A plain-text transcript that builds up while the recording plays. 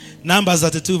Numbers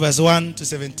 32 verse 1 to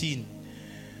 17.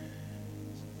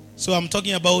 So I'm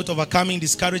talking about overcoming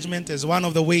discouragement as one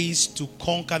of the ways to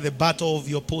conquer the battle of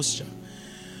your posture.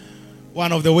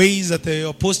 One of the ways that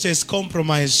your posture is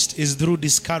compromised is through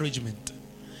discouragement.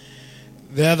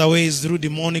 The other way is through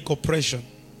demonic oppression.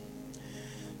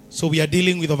 So we are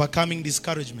dealing with overcoming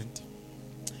discouragement.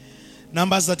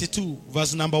 Numbers 32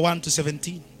 verse number 1 to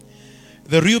 17.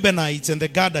 The Reubenites and the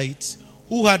Gadites,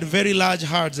 who had very large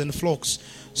herds and flocks,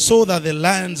 saw that the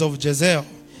lands of Jezreel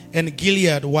and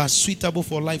Gilead were suitable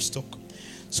for livestock.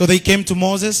 So they came to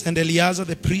Moses and Eleazar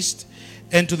the priest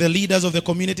and to the leaders of the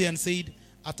community and said,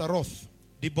 Ataroth,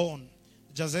 Dibon,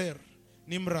 Jazer,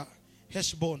 Nimrah,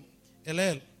 Heshbon,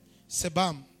 Elel,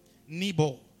 Sebam,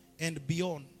 Nebo, and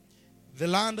beyond. The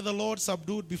land the Lord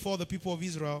subdued before the people of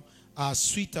Israel are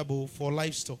suitable for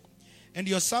livestock. And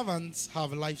your servants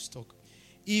have livestock.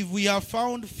 If we have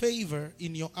found favor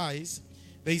in your eyes,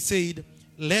 they said,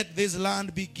 let this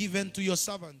land be given to your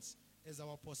servants as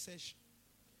our possession.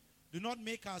 Do not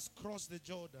make us cross the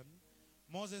Jordan.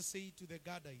 Moses said to the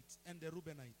Gadites and the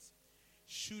Reubenites,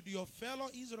 should your fellow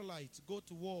Israelites go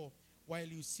to war while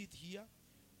you sit here?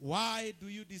 Why do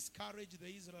you discourage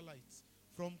the Israelites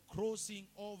from crossing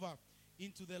over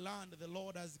into the land the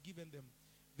Lord has given them?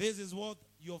 This is what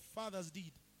your fathers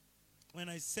did when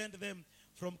I sent them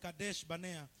from Kadesh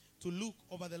Barnea to look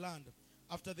over the land.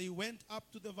 After they went up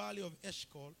to the valley of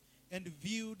Eshcol and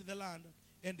viewed the land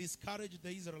and discouraged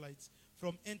the Israelites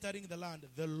from entering the land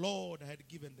the Lord had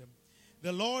given them.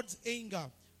 The Lord's anger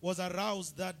was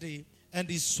aroused that day, and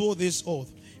he swore this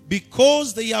oath.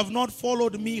 Because they have not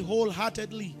followed me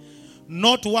wholeheartedly,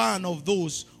 not one of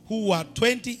those who were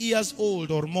 20 years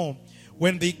old or more,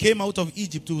 when they came out of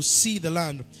Egypt to see the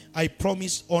land I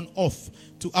promised on oath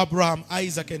to Abraham,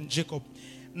 Isaac, and Jacob,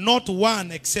 not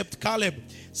one except Caleb,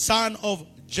 son of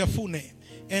Jephunneh,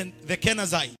 and the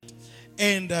Kenizzite,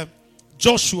 and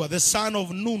Joshua, the son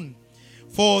of Nun,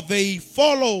 for they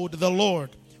followed the Lord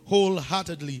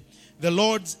wholeheartedly. The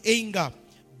Lord's anger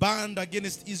burned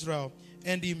against Israel,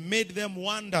 and he made them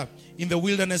wander in the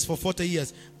wilderness for 40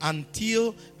 years,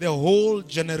 until the whole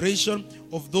generation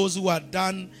of those who had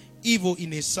done evil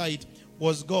in his sight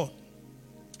was gone.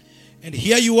 And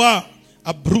here you are,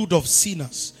 a brood of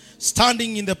sinners,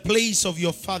 standing in the place of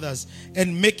your fathers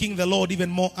and making the Lord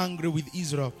even more angry with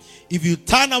Israel. If you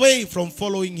turn away from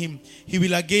following him, he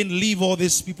will again leave all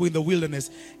these people in the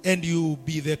wilderness, and you will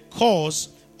be the cause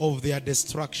of their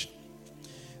destruction.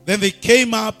 Then they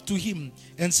came up to him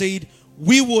and said,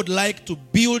 we would like to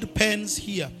build pens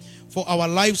here for our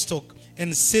livestock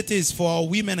and cities for our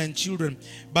women and children,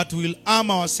 but we'll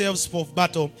arm ourselves for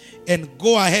battle and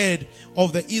go ahead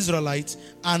of the Israelites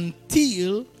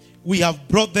until we have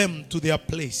brought them to their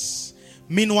place.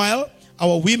 Meanwhile,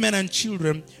 our women and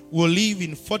children will live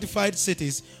in fortified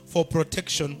cities for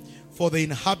protection for the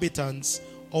inhabitants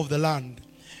of the land.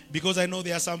 Because I know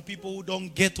there are some people who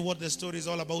don't get what the story is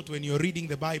all about when you're reading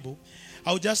the Bible.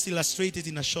 I'll just illustrate it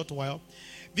in a short while.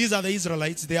 These are the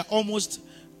Israelites. They are almost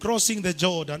crossing the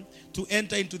Jordan to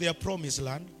enter into their promised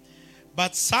land.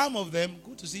 But some of them,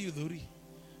 good to see you, Dhuri.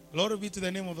 Glory be to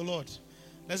the name of the Lord.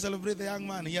 Let's celebrate the young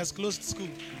man. He has closed school.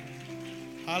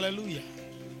 Hallelujah.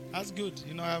 That's good.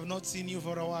 You know, I have not seen you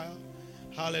for a while.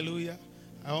 Hallelujah.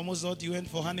 I almost thought you went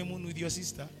for honeymoon with your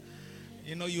sister.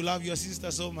 You know, you love your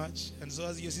sister so much. And so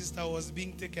as your sister was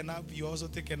being taken up, you also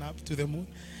taken up to the moon.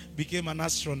 Became an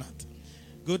astronaut.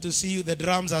 Good to see you. The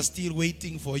drums are still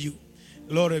waiting for you.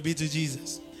 Glory be to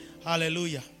Jesus.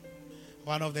 Hallelujah.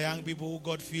 One of the young people who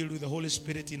got filled with the Holy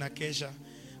Spirit in Acacia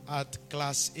at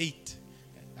class 8.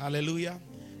 Hallelujah.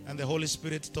 And the Holy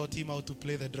Spirit taught him how to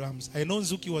play the drums. I know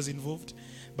Nzuki was involved,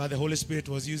 but the Holy Spirit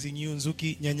was using you.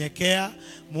 Nzuki, nyenyekea,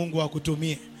 Mungu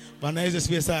akutumie. Bwana Yesu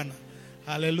asifiwe sana.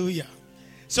 Hallelujah.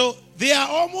 So they are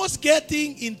almost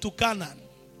getting into Canaan.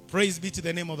 Praise be to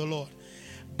the name of the Lord.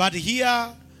 But here,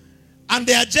 and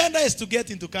the agenda is to get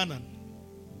into Canaan.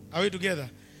 Are we together?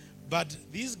 But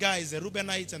these guys, the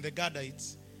Reubenites and the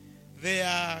Gadites, they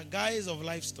are guys of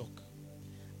livestock.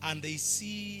 And they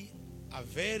see a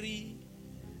very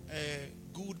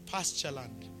good pasture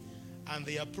land. And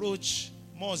they approach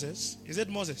Moses. Is it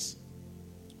Moses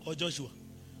or Joshua?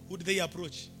 Who did they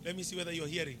approach? Let me see whether you're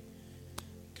hearing.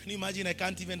 Can you imagine? I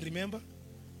can't even remember.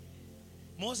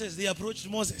 Moses, they approached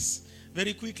Moses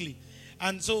very quickly.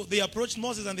 And so they approached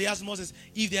Moses and they asked Moses,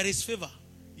 if there is favor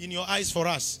in your eyes for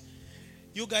us,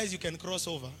 you guys, you can cross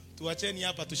over. Tuacheni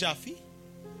hapa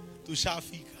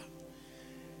tushafika.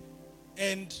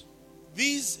 And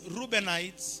these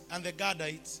Reubenites and the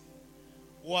Gadites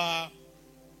were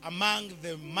among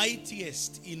the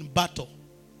mightiest in battle.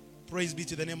 Praise be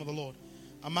to the name of the Lord.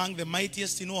 Among the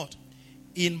mightiest in what?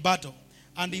 in battle.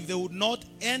 And if they would not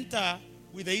enter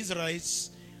with the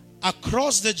Israelites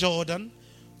across the Jordan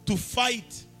to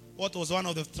fight what was one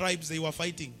of the tribes they were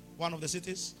fighting, one of the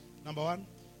cities, number 1,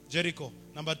 Jericho.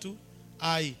 Number 2,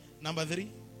 Ai. Number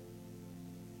 3.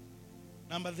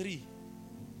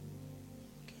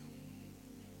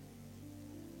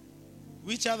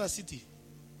 Which other city?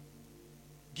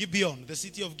 Gibeon, the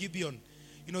city of Gibeon.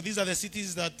 You know, these are the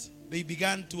cities that they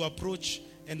began to approach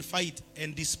and fight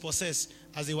and dispossess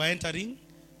as they were entering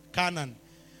Canaan.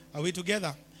 Are we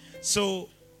together? So,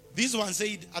 this one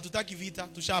said, hatutaki vita,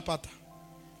 tushapata.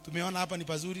 Tumeona hapa ni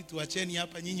pazuri, tuacheni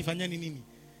hapa, nyinyi fanyeni nini?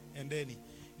 And then,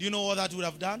 do you know what that would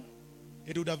have done?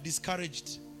 It would have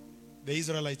discouraged the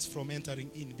Israelites from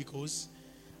entering in, because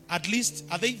at least,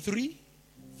 are they 3?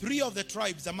 3 of the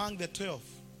tribes among the 12,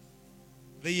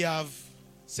 they have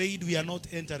said we are not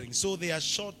entering. So they are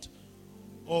short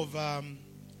of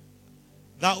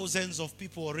thousands of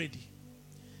people already.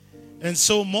 And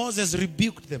so Moses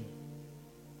rebuked them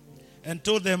and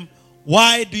told them,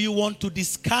 why do you want to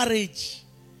discourage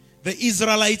the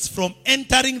Israelites from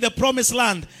entering the promised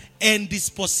land and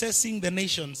dispossessing the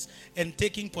nations and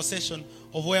taking possession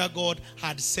of where God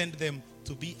had sent them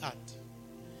to be at?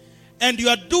 And you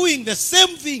are doing the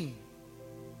same thing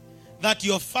that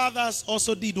your fathers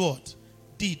also did what?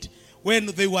 Did. When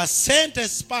they were sent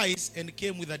as spies and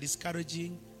came with a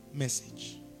discouraging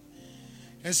message.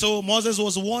 And so Moses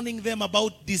was warning them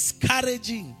about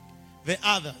discouraging the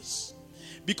others.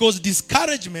 Because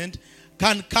discouragement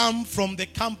can come from the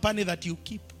company that you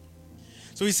keep.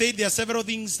 So we said there are several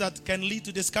things that can lead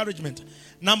to discouragement.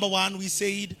 Number 1, we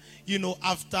said,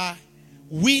 after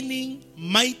winning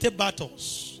mighty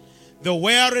battles, the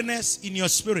weariness in your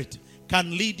spirit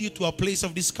can lead you to a place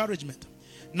of discouragement.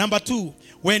 Number 2,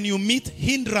 when you meet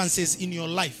hindrances in your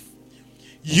life,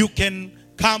 you can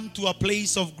come to a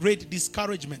place of great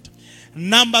discouragement.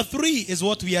 Number 3 is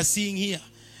what we are seeing here.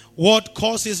 What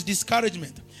causes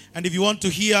discouragement? And if you want to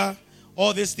hear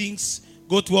all these things,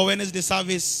 go to our Wednesday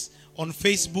service on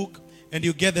Facebook and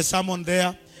you get the sermon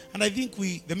there. And I think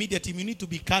the media team, you need to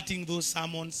be cutting those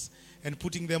sermons and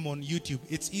putting them on YouTube.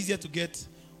 It's easier to get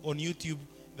on YouTube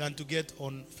than to get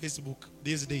on Facebook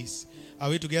these days. Are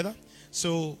we together?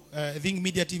 So I think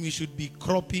media team, you should be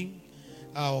cropping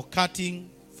or cutting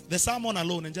the sermon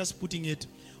alone and just putting it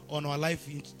on our Life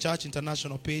in Church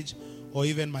International page or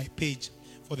even my page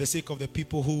for the sake of the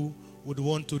people who would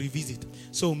want to revisit.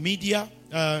 So media,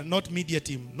 not media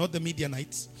team, not the media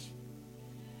nights.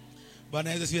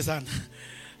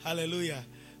 Hallelujah.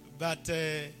 But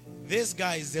these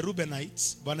guys, the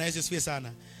Reubenites,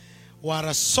 were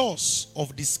a source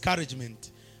of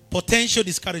discouragement, potential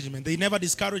discouragement. They never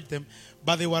discouraged them,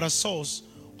 but they were a source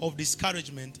of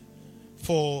discouragement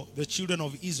for the children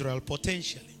of Israel,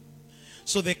 potentially.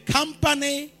 So the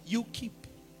company you keep,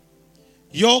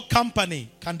 your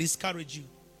company can discourage you.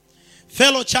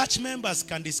 Fellow church members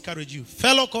can discourage you.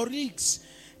 Fellow colleagues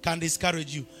can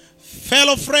discourage you.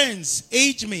 Fellow friends,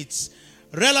 age mates,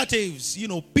 relatives,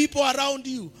 people around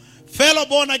you, fellow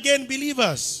born-again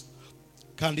believers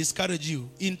can discourage you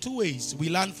in 2 ways. We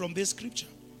learn from this scripture.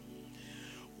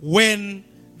 When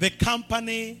the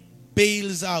company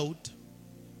bails out,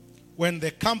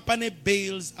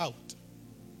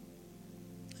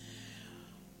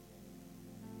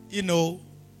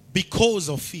 because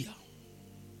of fear,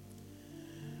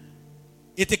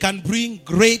 it can bring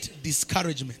great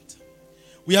discouragement.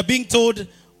 We are being told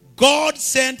God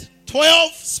sent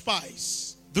 12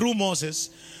 spies through Moses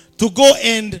to go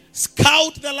and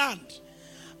scout the land.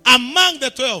 Among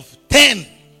the 12, 10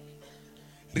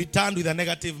 returned with a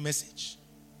negative message.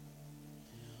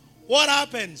 What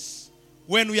happens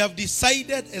when we have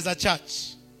decided as a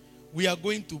church we are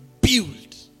going to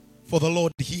build for the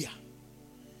Lord here?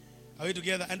 Are we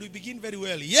together? And we begin very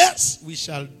well. Yes, we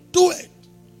shall do it.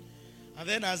 And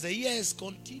then as the year is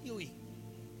continuing,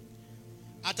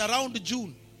 at around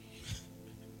June,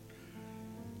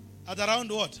 at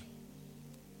around what?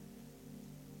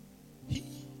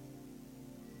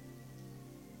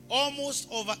 Almost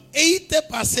over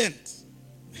 80%.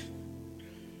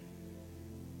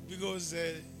 Because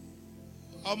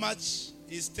how much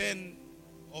is 10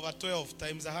 over 12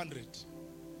 times 100?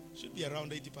 Should be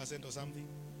around 80% or something.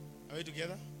 Are we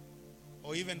together?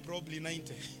 Or even probably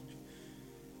 90.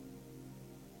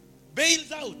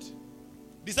 Bails out.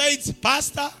 Besides,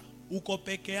 pastor, uko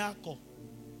peke yako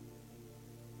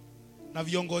na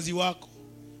viongozi wako.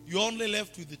 You only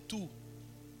left with the 2.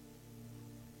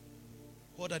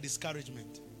 What a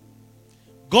discouragement.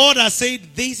 God has said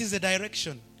this is a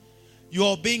direction. You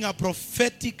are obeying a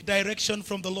prophetic direction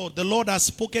from the Lord. The Lord has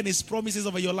spoken his promises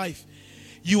over your life.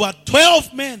 You are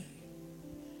 12 men.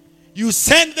 You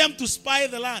send them to spy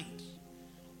the land.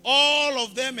 All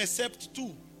of them except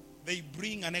 2, they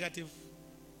bring a negative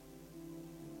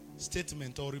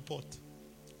statement or report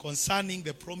concerning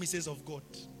the promises of God.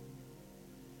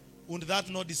 Would that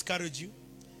not discourage you?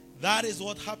 That is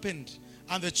what happened.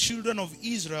 And the children of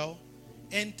Israel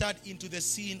entered into the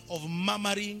scene of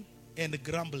murmuring and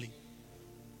grumbling.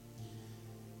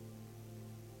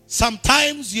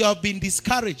 Sometimes you have been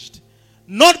discouraged,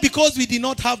 not because we did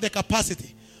not have the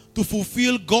capacity to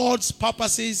fulfill God's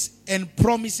purposes and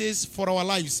promises for our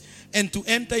lives and to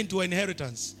enter into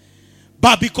inheritance,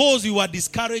 but because we were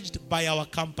discouraged by our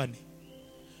company,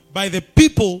 by the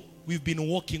people we've been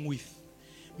walking with.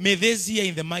 May this year,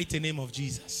 in the mighty name of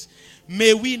Jesus,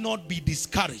 may we not be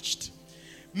discouraged.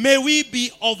 May we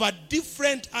be of a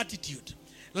different attitude,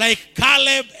 like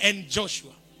Caleb and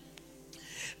Joshua.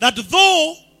 That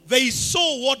though they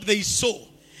saw what they saw,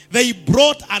 they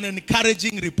brought an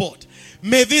encouraging report.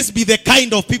 May this be the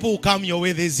kind of people who come your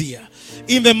way this year,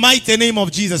 in the mighty name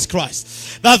of Jesus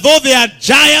Christ. That though they are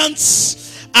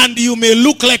giants and you may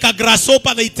look like a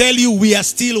grasshopper, they tell you we are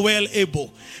still well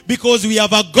able, because we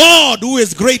have a God who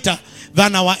is greater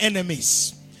than our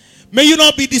enemies. May you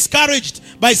not be discouraged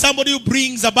by somebody who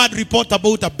brings a bad report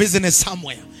about a business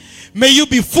somewhere. May you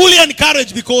be fully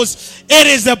encouraged, because it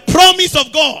is the promise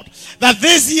of God that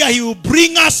this year He will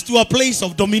bring us to a place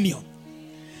of dominion.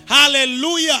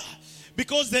 Hallelujah.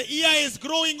 Because the year is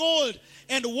growing old,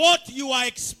 and what you are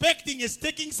expecting is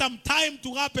taking some time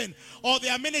to happen, or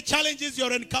there are many challenges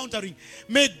you're encountering.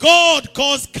 May God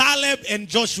cause Caleb and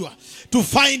Joshua to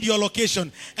find your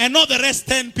location, and not the rest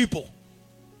 10 people.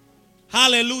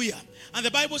 Hallelujah. And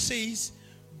the Bible says,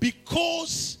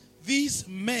 because these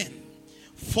men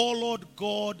followed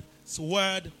God's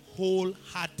word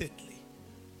wholeheartedly.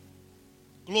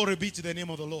 Glory be to the name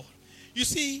of the Lord. You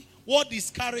see, what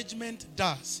discouragement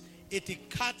does, it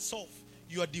cuts off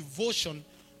your devotion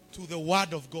to the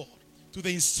word of God, to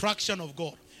the instruction of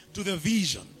God, to the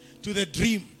vision, to the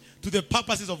dream, to the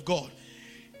purposes of God.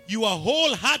 Your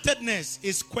wholeheartedness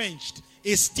is quenched,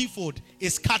 is stifled,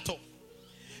 is cut off.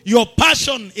 Your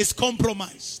passion is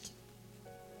compromised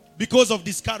because of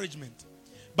discouragement.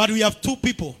 But we have 2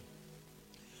 people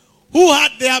who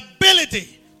had the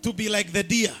ability to be like the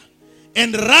deer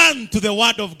and run to the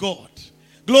word of God.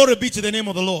 Glory be to the name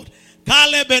of the Lord.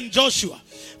 Caleb and Joshua,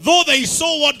 though they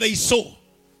saw what they saw.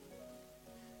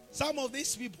 Some of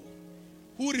these people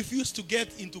who refused to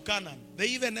get into Canaan, they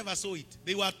even never saw it.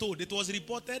 They were told, it was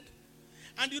reported.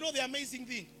 And you know the amazing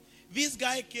thing? This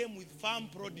guy came with farm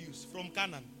produce from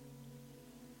Canaan.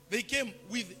 They came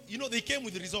with, they came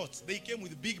with resorts. They came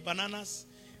with big bananas.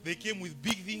 They came with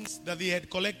big things that they had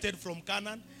collected from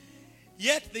Canaan.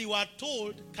 Yet they were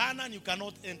told, Canaan you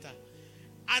cannot enter.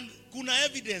 And kuna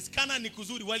evidence, Canaan ni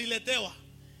kuzuri, waliletewa.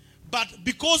 But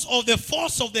because of the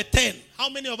force of the 10, how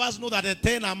many of us know that the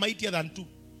 10 are mightier than 2?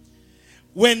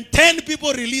 When 10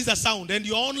 people release a sound and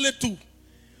you're only 2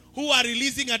 who are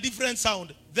releasing a different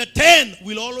sound, the 10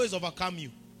 will always overcome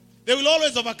you. They will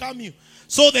always overcome you.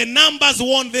 So the numbers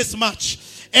won this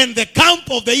match, and the camp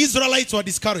of the Israelites were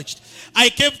discouraged. I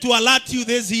came to alert you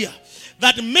this year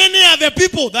that many are the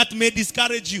people that may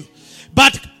discourage you,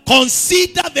 but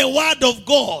consider the word of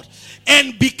God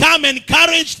and become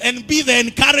encouraged and be the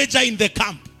encourager in the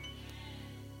camp.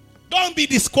 Don't be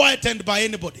disquieted by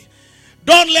anybody.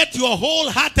 Don't let your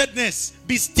wholeheartedness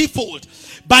be stifled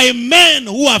by men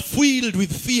who are filled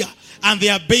with fear and they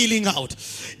are bailing out.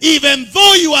 Even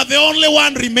though you are the only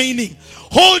one remaining,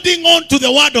 holding on to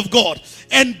the word of God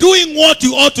and doing what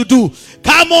you ought to do,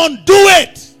 come on, do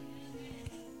it.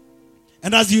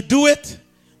 And as you do it,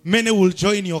 many will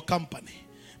join your company,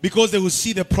 because they will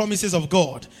see the promises of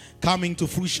God coming to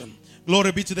fruition.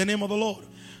 Glory be to the name of the Lord.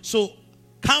 So,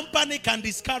 company can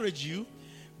discourage you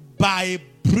by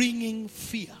bringing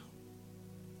fear.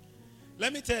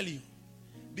 Let me tell you,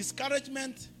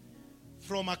 discouragement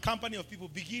from a company of people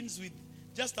begins with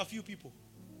just a few people.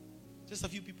 Just a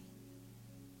few people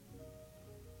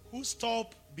who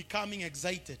stop becoming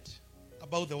excited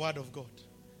about the word of God,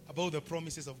 about the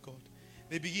promises of God.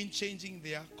 They begin changing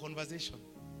their conversation.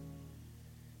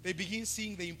 They begin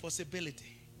seeing the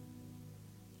impossibility.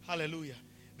 Hallelujah.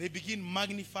 They begin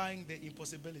magnifying the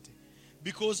impossibility.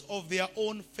 Because of their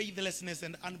own faithlessness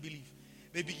and unbelief,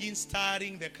 they begin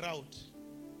stirring the crowd.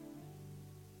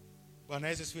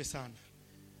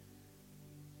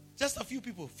 Just a few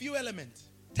people, few elements.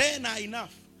 10 are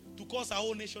enough to cause our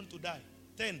whole nation to die.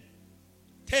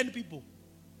 10 people.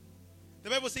 The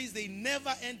Bible says they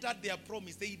never entered their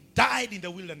promise. They died in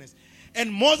the wilderness.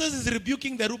 And Moses is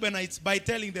rebuking the Reubenites by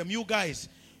telling them, you guys,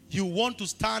 you want to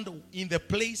stand in the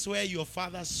place where your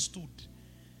fathers stood.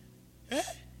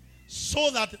 so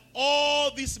that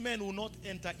all these men will not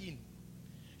enter in.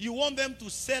 You want them to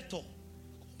settle.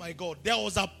 Oh my God. There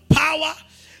was a power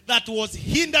that was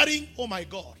hindering, oh my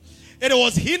God. It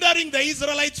was hindering the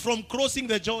Israelites from crossing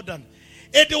the Jordan.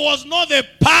 It was not the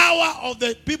power of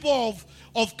the people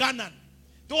of Canaan.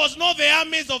 It was not the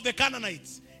armies of the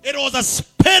Canaanites. It was a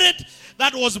spirit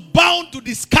that was bound to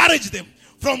discourage them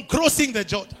from crossing the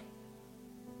Jordan.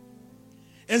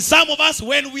 And some of us,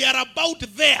 when we are about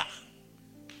there,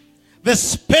 the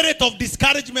spirit of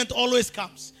discouragement always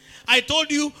comes. I told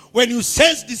you, when you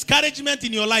sense discouragement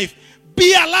in your life,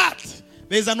 be alert.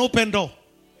 There is an open door.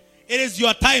 It is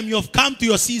your time. You have come to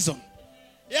your season.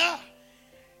 Yeah.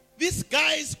 These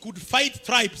guys could fight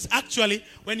tribes. Actually,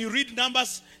 when you read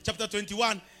Numbers chapter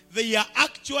 21, they are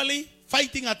actually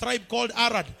fighting a tribe called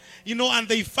Arad. And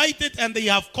they fight it and they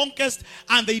have conquered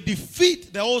and they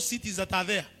defeat the whole cities that are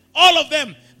there. All of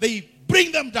them, they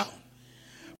bring them down.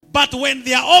 But when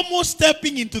they are almost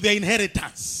stepping into their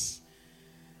inheritance,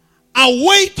 a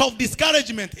weight of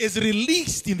discouragement is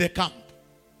released in the camp.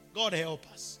 God help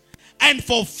us. And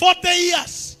for 40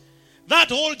 years, that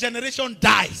whole generation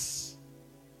dies.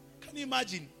 Can you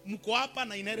imagine? Mko hapa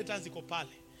na inheritance iko pale.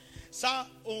 Sir,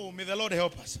 may the Lord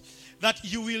help us. That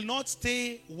you will not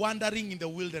stay wandering in the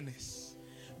wilderness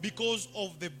because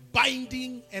of the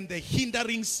binding and the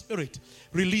hindering spirit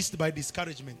released by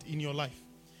discouragement in your life.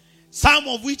 Some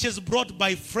of which is brought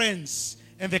by friends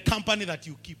and the company that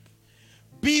you keep.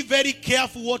 Be very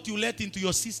careful what you let into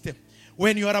your system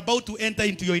when you are about to enter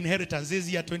into your inheritance this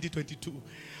year 2022.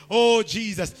 Oh,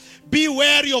 Jesus. Be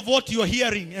wary of what you're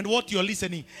hearing and what you're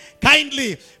listening.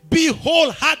 Kindly be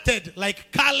wholehearted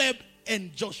like Caleb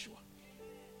and Joshua.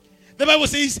 The Bible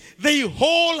says they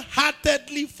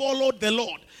wholeheartedly followed the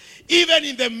Lord. Even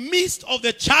in the midst of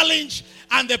the challenge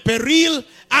and the peril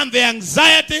and the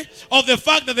anxiety of the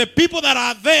fact that the people that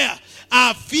are there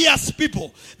are fierce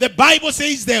people. The Bible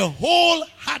says they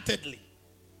wholeheartedly.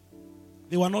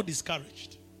 They were not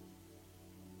discouraged.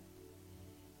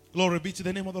 Glory be to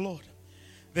the name of the Lord.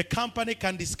 The company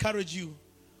can discourage you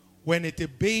when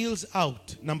it bails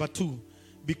out. Number 2,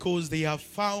 because they have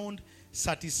found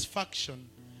satisfaction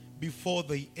before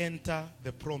they enter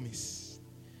the promise.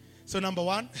 So number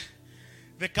 1,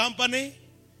 the company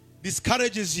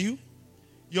discourages you.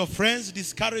 Your friends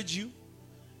discourage you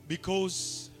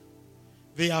because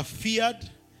they have feared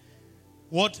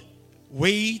what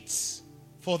waits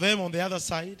for them on the other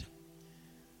side.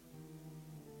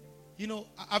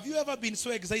 Have you ever been so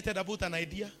excited about an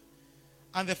idea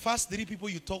and the first 3 people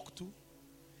you talk to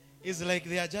is like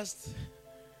they are just...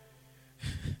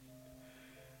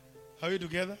 Are we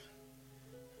together?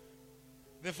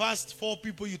 The first 4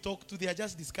 people you talk to, they are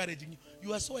just discouraging you.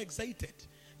 You are so excited.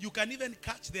 You can even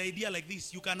catch the idea like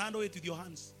this. You can handle it with your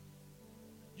hands.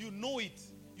 You know it.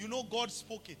 You know God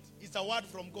spoke it. It's a word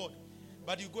from God.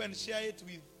 But you go and share it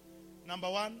with number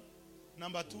 1,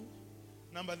 number 2,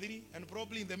 number 3, and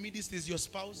probably in the midst is your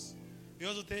spouse. They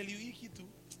also tell you, Iki too.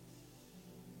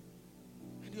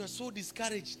 And you are so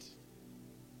discouraged.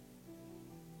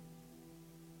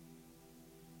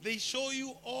 They show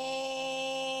you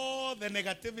all the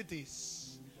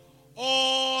negativities,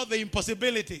 all the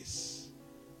impossibilities.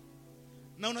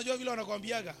 Na unajua vile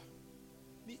wanakuambiaga,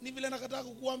 ni vile nakataka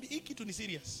kukuambia hiki kitu ni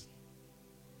serious.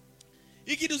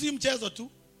 Hiki kitu si mchezo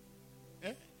tu.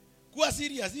 Kuwa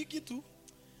serious hiki kitu.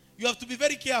 You have to be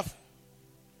very careful.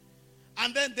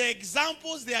 And then the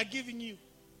examples they are giving you,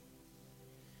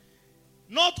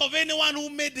 not of anyone who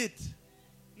made it.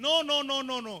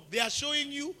 No. They are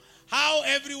showing you how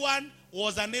everyone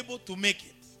was unable to make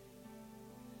it.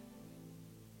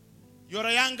 You're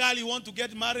a young girl, you want to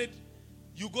get married,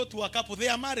 you go to a couple, they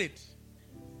are married.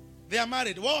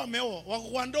 Wao wameoa, wako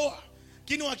kwa ndoa.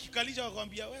 Kini wakikalisha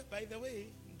wakwambia, by the way,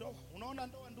 ndoa, unaona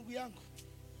ndoa ndugu yangu?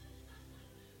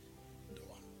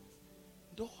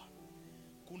 Ndoa.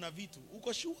 Kuna vitu,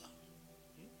 uko sure?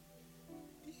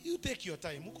 You take your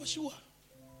time, uko sure?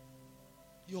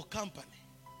 Your company.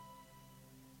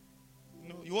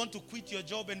 You want to quit your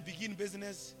job and begin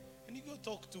business, and you go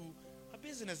talk to a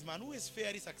businessman who is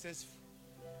fairly successful,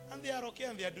 and they are okay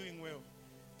and they are doing well.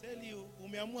 Tell you,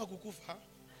 umeamua kukufa.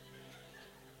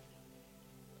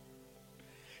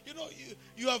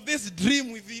 You have this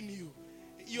dream within you.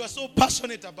 You are so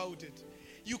passionate about it.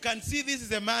 You can see this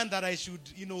is a man that I should,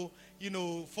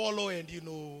 follow, and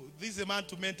this is a man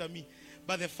to mentor me.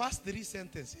 But the first 3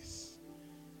 sentences,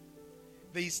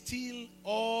 they steal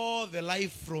all the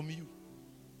life from you.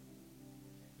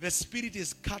 The spirit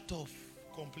is cut off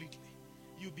completely.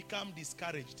 You become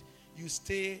discouraged. You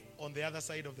stay on the other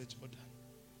side of the Jordan.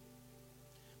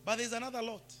 But there's another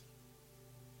lot.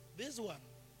 This one,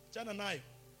 Chana Nayo.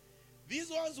 These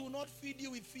ones will not feed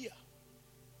you with fear.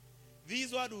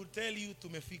 These ones will tell you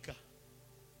tumefika.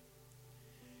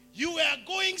 You were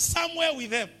going somewhere with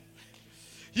them.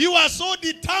 You are so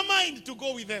determined to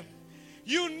go with them.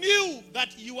 You knew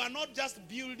that you are not just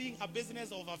building a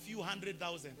business of a few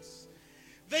 100,000.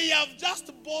 They have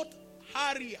just bought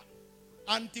Haria,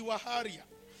 Antiwaharia.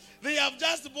 They have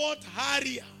just bought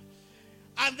Haria.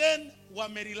 And then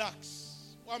wamerelax.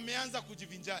 Wameanza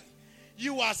kujivinjari.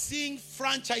 You are seeing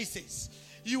franchises.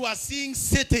 You are seeing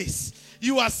cities.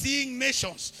 You are seeing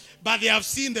nations. But they have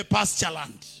seen the pasture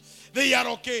land. They are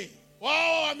okay.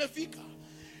 Wow, amefika.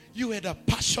 You had a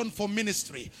passion for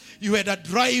ministry. You had a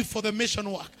drive for the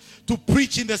mission work. To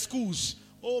preach in the schools.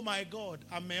 Oh my God.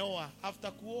 Ameoa.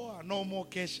 After kuoa, no more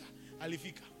kesha.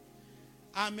 Alifika.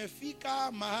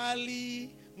 Amefika mahali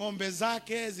ng'ombe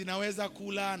zake zinaweza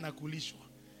kula na kulishwa.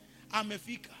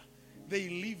 Amefika. They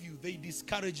leave you. They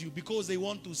discourage you because they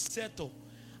want to settle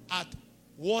at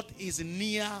what is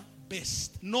near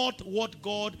best. Not what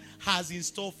God has in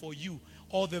store for you.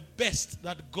 Or the best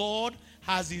that God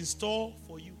has in store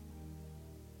for you.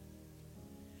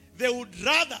 They would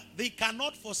rather, they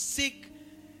cannot forsake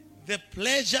the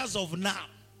pleasures of now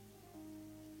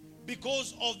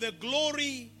because of the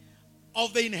glory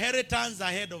of the inheritance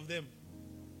ahead of them.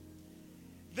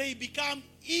 They become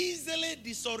easily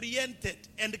disoriented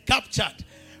and captured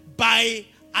by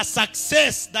a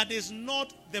success that is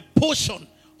not the portion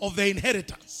of the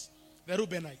inheritance. The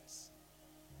Reubenites.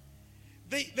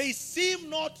 They seem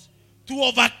not to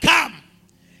overcome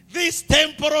this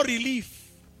temporal relief.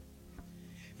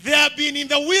 They have been in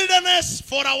the wilderness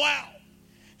for a while.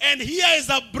 And here is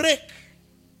a break.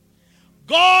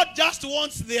 God just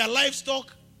wants their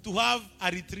livestock to have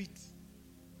a retreat.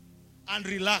 And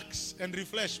relax and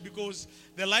refresh. Because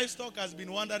the livestock has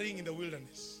been wandering in the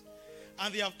wilderness.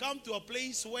 And they have come to a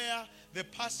place where the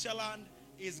pasture land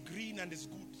is green and is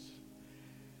good.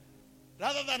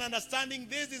 Rather than understanding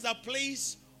this is a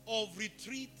place of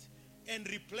retreat and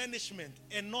replenishment.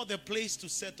 And not the place to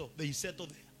settle. They settle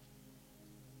there.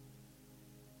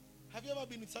 Have you ever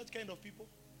been with such kind of people?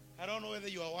 I don't know whether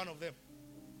you are one of them.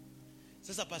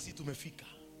 Sasa pasi tumefika.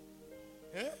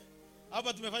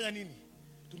 Hapa tumefanya nini?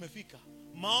 Tumefika.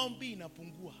 Maombi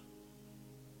inapungua.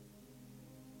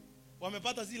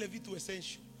 Wamepata zile vitu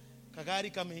essential. Kagari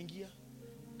kameingia.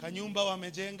 Kanyumba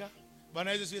wamejenga.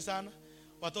 Bwana Yesu asifiwe sana.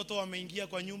 Watoto wameingia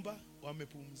kwa nyumba,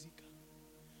 wamepumzika.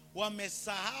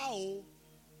 Wamesahau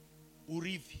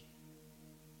urithi.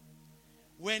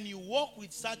 When you walk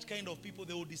with such kind of people,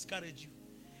 they will discourage you.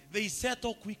 They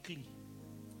settle quickly.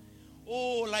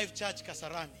 Oh, Life Church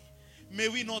Kasarani, may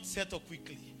we not settle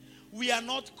quickly. We are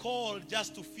not called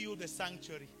just to fill the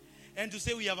sanctuary and to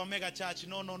say we have a mega church.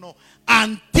 No, no, no.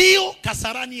 Until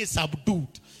Kasarani is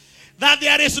subdued, that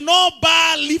there is no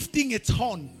bar lifting its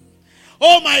horn.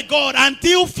 Oh my God,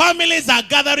 until families are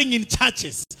gathering in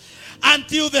churches,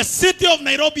 until the city of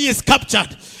Nairobi is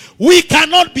captured, we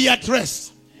cannot be at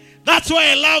rest. That's why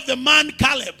I love the man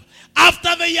Caleb.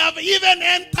 After they have even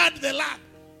entered the land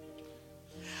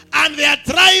and their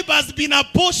tribe has been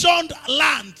apportioned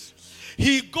land,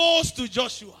 he goes to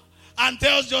Joshua and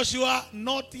tells Joshua,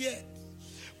 not yet.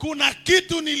 Kuna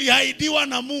kitu nilihaidiwa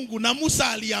na Mungu na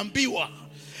Musa aliambiwa.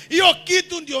 Hiyo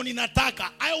kitu ndio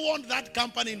ninataka. I want that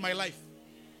company in my life.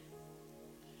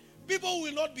 People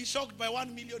will not be shocked by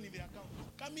 1 million in their account.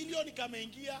 Kamilioni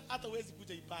kameingia hata huwezi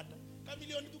kuja ipata.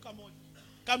 Kamilioni tu kamoja.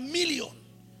 Kamilion.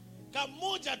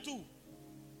 Kamoja tu.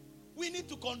 We need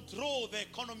to control the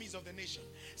economies of the nation.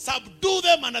 Subdue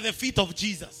them under the feet of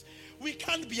Jesus. We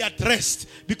can't be at rest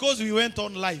because we went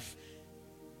on live.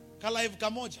 Ka live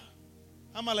kamoja.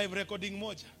 Ama live recording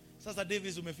moja. Sasa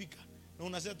Davis umefika. Na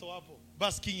unaseto hapo.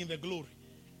 Basking in the glory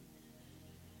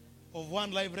of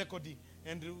one live recording.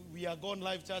 And we are gone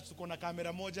live church. Tuko na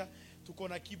kamera moja. Tuko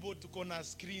na keyboard. Tuko na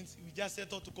screens. We just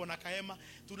settle. Tuko na kahema.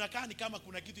 Tunakaa ni kama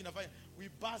kuna kitu inafanya. We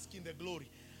bask in the glory.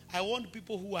 I want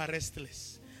people who are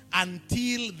restless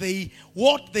until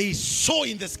what they saw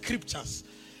in the scriptures,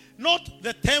 not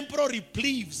the temporal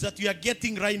reprieves that we are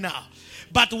getting right now,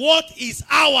 but what is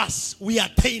ours, we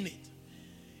attain it.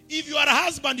 If you are a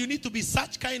husband, you need to be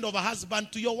such kind of a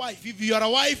husband to your wife. If you are a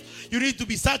wife, you need to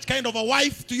be such kind of a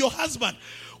wife to your husband.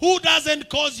 Who doesn't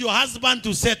cause your husband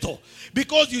to settle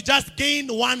because you just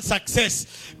gained one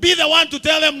success? Be the one to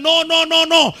tell them, no, no, no,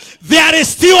 no. There is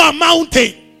still a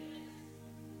mountain.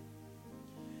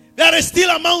 There is still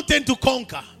a mountain to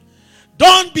conquer.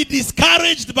 Don't be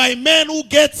discouraged by men who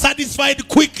get satisfied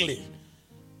quickly.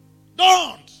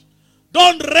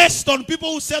 Don't rest on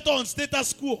people who settle on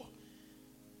status quo.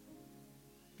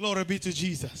 Glory be to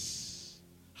Jesus.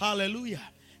 Hallelujah.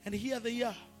 And here they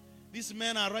are. These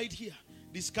men are right here.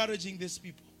 discouraging these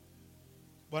people.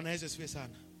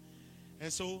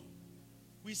 And so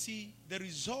we see the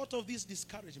result of this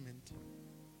discouragement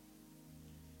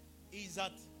is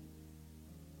that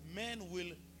men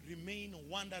will remain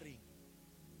wandering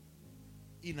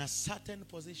in a certain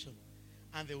position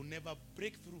and they will never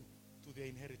break through to their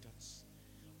inheritance.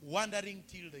 Wandering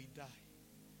till they die.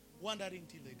 Wandering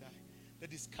till they die. The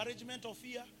discouragement of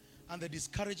fear and the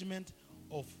discouragement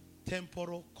of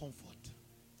temporal comfort.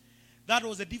 That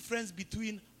was the difference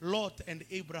between Lot and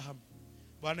Abraham.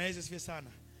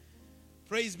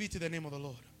 Praise be to the name of the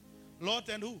Lord. Lot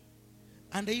and who?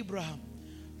 And Abraham.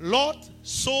 Lot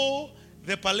saw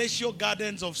the palatial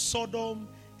gardens of Sodom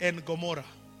and Gomorrah.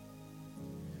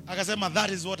 Akasema, that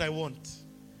is what I want.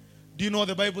 Do you know what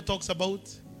the Bible talks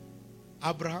about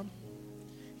Abraham?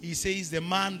 He says the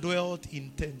man dwelt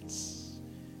in tents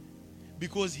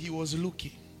because he was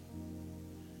looking.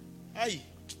 Aye.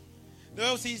 The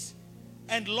Bible says,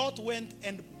 and Lot went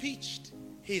and pitched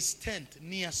his tent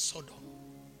near Sodom.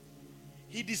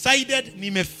 He decided,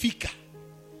 nimefika.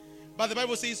 But the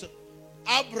Bible says,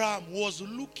 Abraham was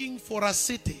looking for a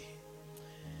city.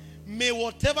 May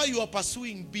whatever you are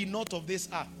pursuing be not of this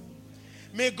earth.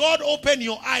 May God open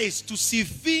your eyes to see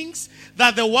things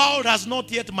that the world has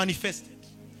not yet manifested.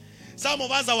 Some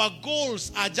of us, our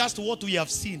goals are just what we have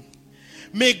seen.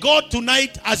 May God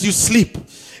tonight, as you sleep,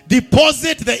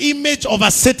 deposit the image of a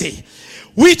city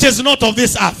which is not of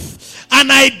this earth.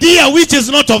 An idea which is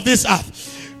not of this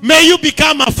earth. May you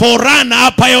become a forerunner,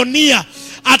 a pioneer,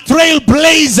 a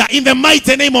trailblazer in the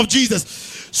mighty name of Jesus.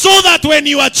 So that when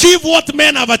you achieve what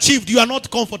men have achieved, you are not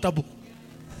comfortable.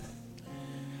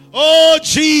 Oh,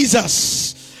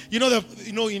 Jesus.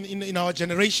 In our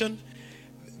generation,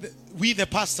 we the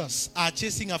pastors are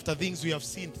chasing after things we have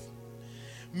seen.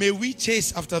 May we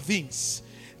chase after things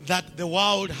that the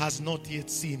world has not yet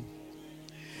seen.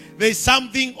 There is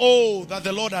something, that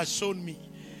the Lord has shown me.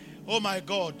 Oh my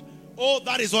God. Oh,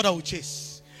 that is what I will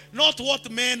chase. Not what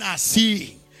men are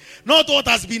seeing. Not what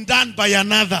has been done by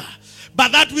another.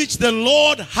 But that which the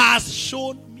Lord has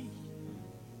shown me.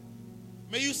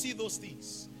 May you see those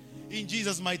things. In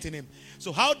Jesus' mighty name.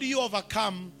 So how do you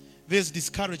overcome this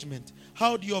discouragement?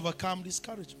 How do you overcome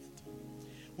discouragement?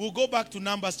 We'll go back to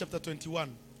Numbers chapter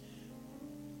 21.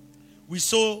 We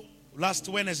saw last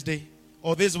Wednesday,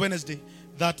 or this Wednesday,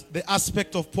 that the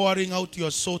aspect of pouring out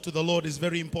your soul to the Lord is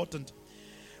very important.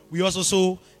 We also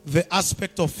saw the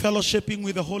aspect of fellowshipping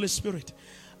with the Holy Spirit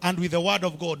and with the Word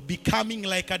of God. Becoming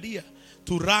like a deer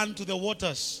to run to the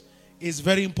waters is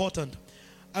very important.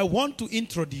 I want to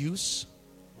introduce,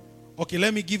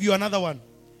 let me give you another one.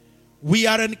 We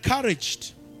are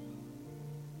encouraged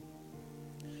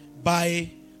by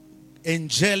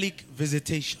angelic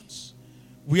visitations.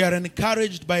 We are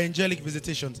encouraged by angelic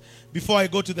visitations. Before I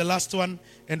go to the last one,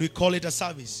 and we call it a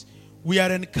service, we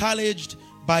are encouraged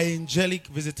by angelic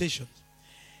visitations.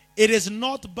 It is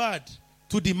not bad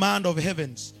to demand of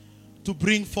heavens to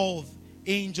bring forth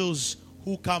angels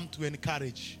who come to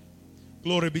encourage.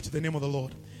 Glory be to the name of the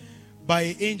Lord.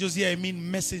 By angels here I mean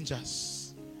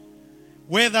messengers.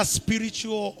 Whether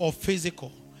spiritual or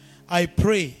physical. I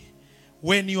pray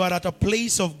when you are at a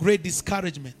place of great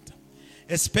discouragement,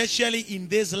 especially in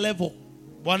this level,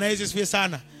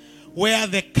 where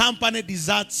the company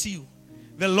deserts you.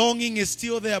 The longing is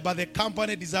still there, but the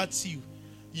company deserts you.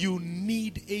 You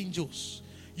need angels.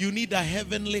 You need a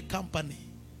heavenly company.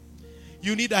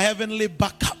 You need a heavenly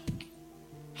backup.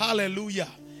 Hallelujah.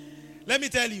 Let me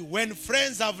tell you, when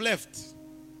friends have left,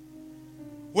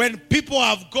 when people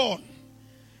have gone,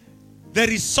 the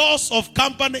resource of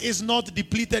company is not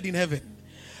depleted in heaven.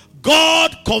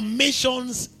 God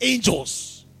commissions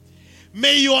angels.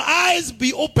 May your eyes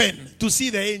be open to see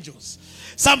the angels.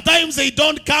 Sometimes they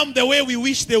don't come the way we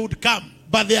wish they would come,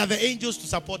 but they are the angels to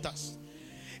support us.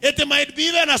 It might be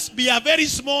even be a very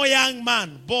small young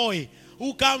man, boy,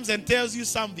 who comes and tells you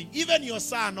something. Even your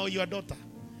son or your daughter.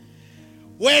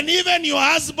 When even your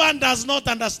husband does not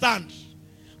understand,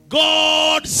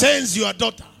 God sends your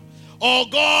daughter. Or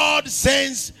God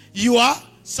sends your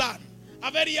son. A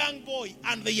very young boy,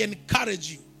 and they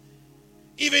encourage you.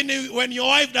 Even when your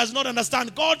wife does not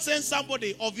understand, God sends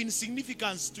somebody of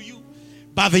insignificance to you,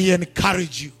 but they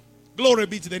encourage you. Glory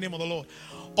be to the name of the Lord.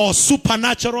 Or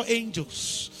supernatural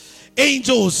angels.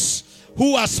 Angels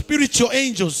who are spiritual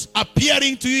angels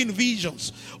appearing to you in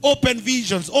visions, open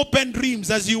dreams.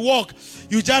 As you walk,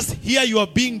 you just hear you are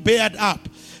being bared up.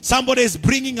 Somebody is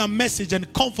bringing a message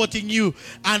and comforting you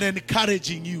and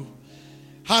encouraging you.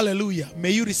 Hallelujah.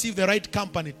 May you receive the right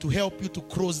company to help you to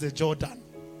cross the Jordan.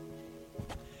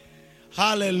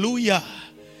 Hallelujah.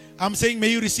 I'm saying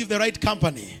may you receive the right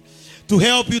company to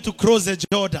help you to cross the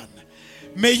Jordan.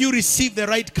 May you receive the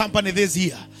right company this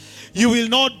year. You will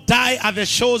not die at the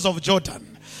shores of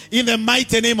Jordan. In the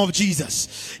mighty name of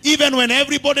Jesus. Even when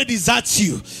everybody deserts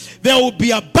you, there will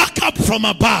be a backup from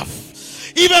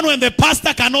above. Even when the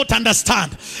pastor cannot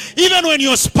understand, even when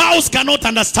your spouse cannot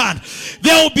understand,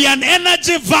 there will be an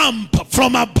energy vamp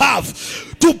from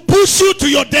above to push you to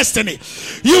your destiny.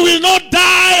 You will not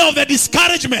die of the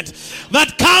discouragement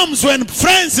that comes when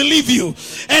friends leave you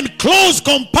and close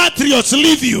compatriots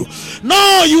leave you.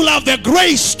 No, you'll have the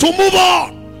grace to move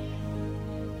on.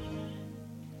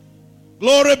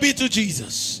 Glory be to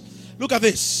Jesus. Look at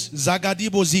this.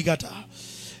 Zagadibo Zigata.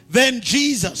 Then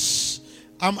Jesus,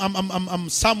 I'm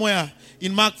somewhere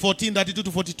in Mark 14, 32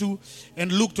 to 42,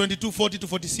 and Luke 22, 40 to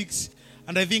 46,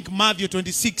 and I think Matthew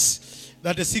 26,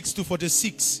 36 to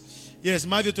 46. Yes,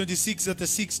 Matthew 26,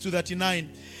 36 to 39.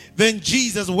 Then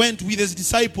Jesus went with his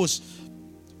disciples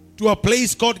to a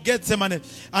place called Gethsemane,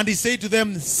 and he said to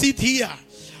them, sit here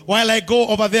while I go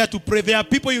over there to pray. There are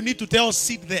people you need to tell,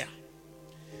 sit there.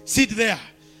 Sit there.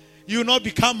 You will not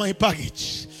become my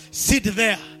baggage. Sit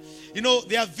there. You know,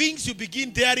 there are things you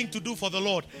begin daring to do for the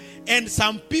Lord. And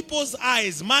some people's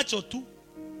eyes, macho too.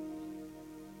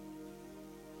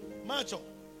 Macho.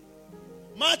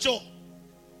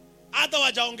 Hata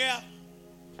wajaongea.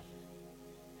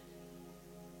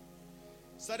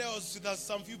 Saturday I was with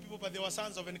some few people, but they were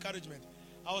sons of encouragement.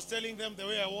 I was telling them the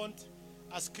way I want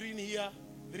a screen here,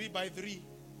 3 by 3.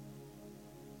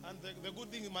 And the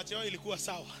good thing, macheo ilikuwa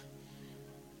sawa.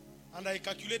 And I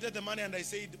calculated the money and I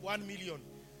said 1 million.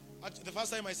 Actually, the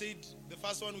first time I said, the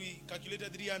first one we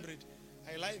calculated 300.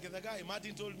 I like the guy.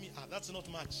 Martin told me, that's not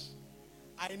much.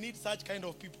 I need such kind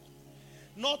of people.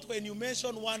 Not when you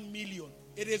mention 1 million.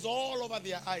 It is all over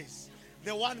their eyes.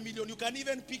 The 1 million, you can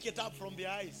even pick it up from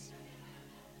their eyes.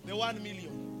 The 1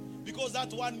 million. Because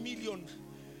that 1 million,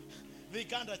 they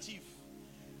can't achieve.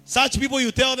 Such people,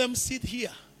 you tell them, sit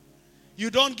here. You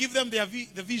don't give them the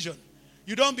vision.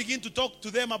 You don't begin to talk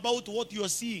to them about what you are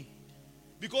seeing.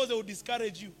 Because they will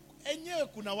discourage you. Enyewe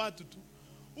kuna watu tu.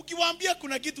 Ukiwaambia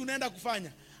kuna kitu unaenda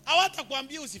kufanya,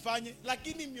 hawatakwambia usifanye,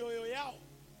 lakini mioyo yao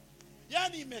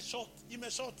yani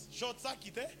imeshort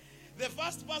circuit. The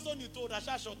first person you told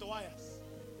asha short wires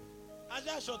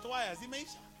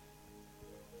imeisha.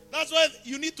 That's why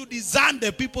you need to discern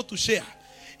the people to share.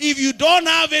 If you don't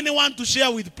have anyone to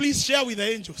share with, please share with the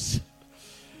angels.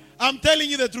 I'm telling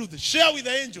you the truth. Share with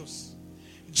the angels.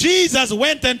 Jesus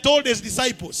went and told his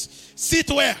disciples, sit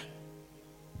where?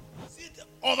 Sit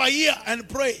over here and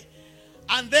pray.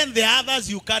 And then the others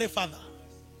you carry further.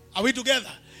 Are we together?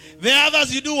 The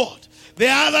others you do what? The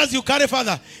others you carry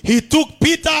further. He took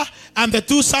Peter and the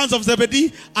 2 sons of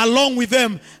Zebedee along with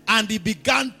them, and he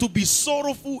began to be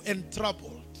sorrowful and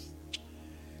troubled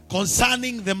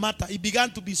concerning the matter. He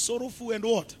began to be sorrowful and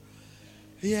what?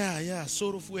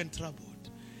 Sorrowful and troubled.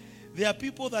 There are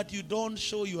people that you don't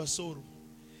show your sorrow.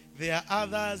 There are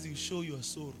others you show your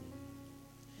sorrow.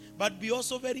 But be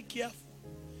also very careful.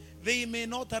 They may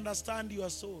not understand your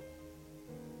sorrow.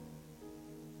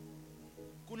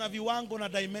 Kuna viwango na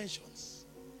dimensions.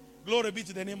 Glory be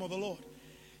to the name of the Lord.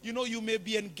 You know, you may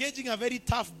be engaging a very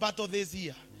tough battle this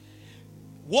year.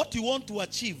 What you want to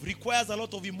achieve requires a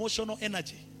lot of emotional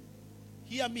energy.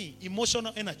 Hear me,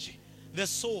 emotional energy. The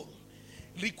soul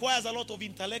requires a lot of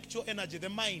intellectual energy, the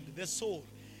mind, the soul.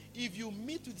 If you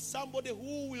meet with somebody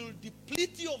who will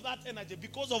deplete you of that energy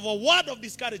because of a word of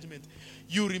discouragement,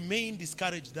 you remain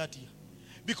discouraged that year.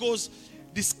 Because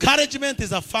discouragement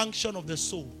is a function of the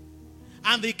soul.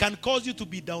 And they can cause you to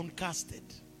be downcasted.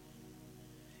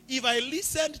 If I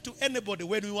listened to anybody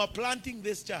when we were planting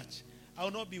this church, I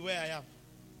will not be where I am.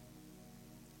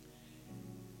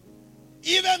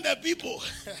 Even the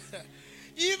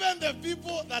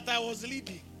people that I was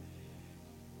leading,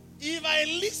 if I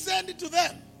listened to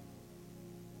them,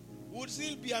 would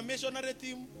still be a missionary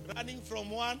team running from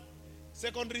one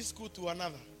secondary school to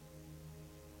another.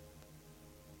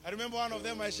 I remember one of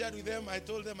them, I shared with them, I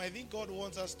told them, I think God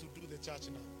wants us to do the church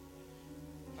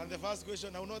now. And the first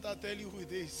question, I will not tell you who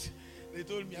it is. They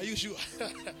told me, are you sure?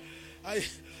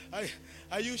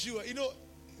 Are you sure? You know,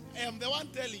 I am the one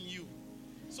telling you.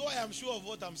 So I am sure of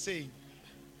what I'm saying.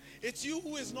 It's you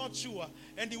who is not sure,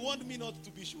 and you want me not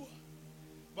to be sure.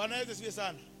 But now this way,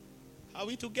 son, are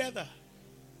we together?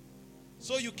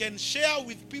 So you can share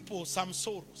with people some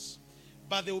sorrows,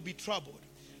 but they will be troubled.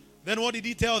 Then what did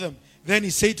he tell them? Then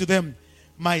he said to them,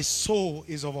 my soul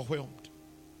is overwhelmed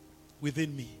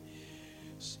within me.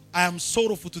 I am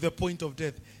sorrowful to the point of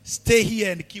death. Stay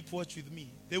here and keep watch with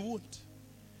me. They won't.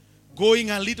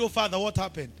 Going a little further, what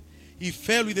happened? He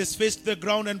fell with his face to the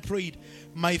ground and prayed,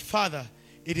 my Father,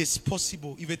 it is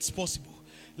possible, if it's possible,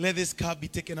 let this cup be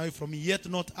taken away from me. Yet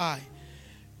not I,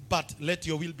 but let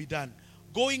your will be done.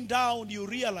 Going down, you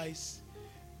realize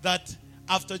that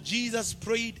after Jesus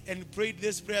prayed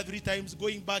this prayer 3 times,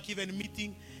 going back, even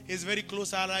meeting his very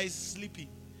close allies, sleeping,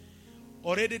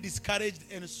 already discouraged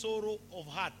and sorrow of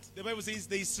heart. The Bible says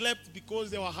they slept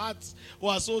because their hearts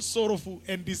were so sorrowful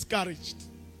and discouraged.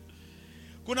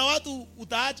 Kuna watu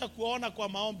utaacha kuona kwa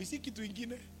maombi, si kitu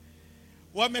ingine.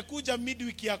 Wamekuja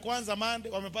midweek ya kwanza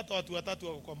Monday, wamepata watu 3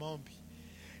 wako kwa maombi.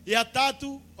 Ya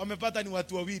 3 wamepata ni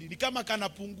watu 2. Ni kama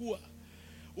kanapungua.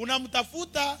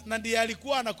 Unamtafuta na ndiye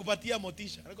alikuwa anakupatia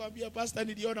motisha. Anakuambia, pastor,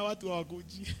 niliona watu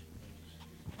hawakuji.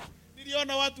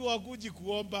 Niliona watu hawakuji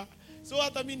kuomba. So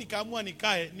hata mimi nikaamua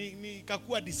nikae,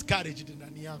 nikakuwa discouraged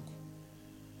ndani yangu.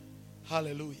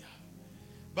 Hallelujah.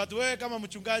 But wewe kama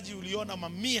mchungaji uliona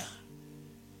mamia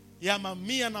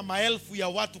na maelfu ya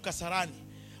watu Kasarani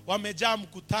wamejaa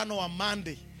mkutano wa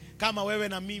Monday kama wewe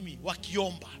na mimi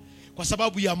wakiomba kwa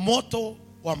sababu ya moto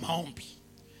wa maombi.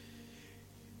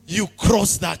 You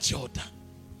cross that Jordan.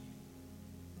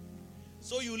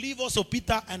 So you leave also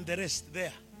Peter and the rest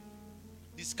there,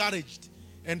 discouraged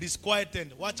and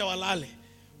disquieted. Wacha walale.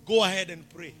 Go ahead and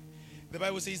pray. The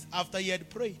Bible says after he had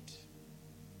prayed,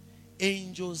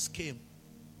 angels came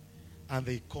and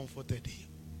they comforted him.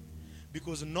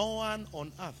 Because no one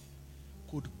on earth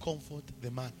could comfort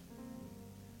the man.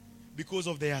 Because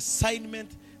of the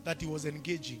assignment that he was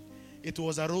engaging. It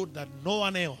was a road that no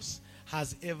one else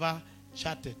has ever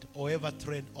charted or ever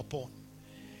tread upon.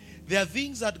 There are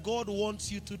things that God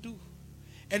wants you to do.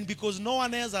 And because no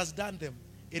one else has done them,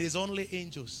 it is only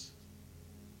angels.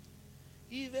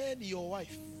 Even your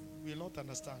wife will not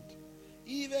understand.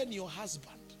 Even your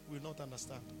husband will not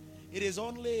understand. It is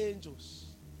only angels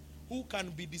who can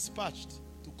be dispatched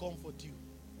to comfort you.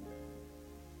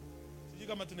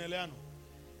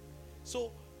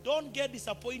 So don't get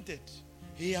disappointed.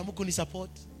 Hey, amuku ni support.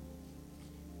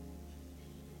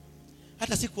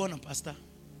 Hata sikuona pastor.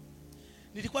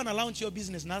 Nilikuwa na launch your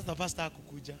business na hata pastor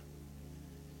hakukuja.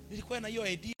 Nilikuwa na hiyo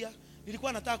idea,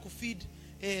 nilikuwa nataka kufeed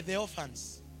the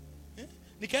orphans.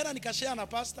 Nikaenda nikashare na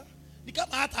pastor, ni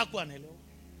kama hata hakuwa anaelewa.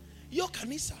 Hiyo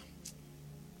kanisa.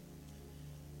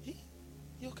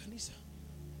 Hiyo kanisa.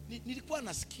 Nilikuwa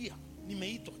nasikia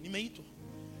nimeitwa.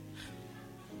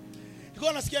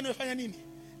 Nilikuwa nasikia nimefanya nini?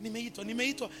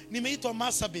 Nimeitwa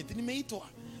Masabet, nimeitwa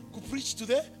ku preach to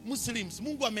the Muslims.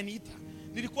 Mungu ameniita.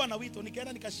 Nilikuwa na wito,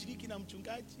 nikaenda nikashiriki na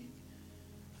mchungaji.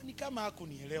 Ni kama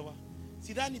hakunielewa.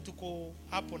 Sidhani tuko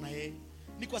hapo na yeye.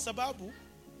 Ni kwa sababu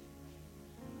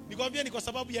nikwambia ni kwa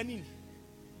sababu ya nini?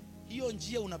 Hiyo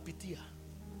njia unapitia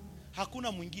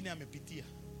hakuna mwingine amepitia.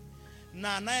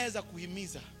 Na anayeweza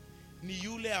kuhimiza ni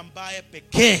yule ambaye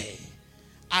pekee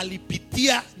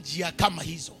alipitia njia kama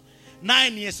hizo. Naye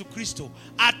ni Yesu Kristo.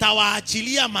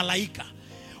 Atawaachilia malaika.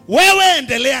 Wewe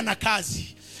endelea na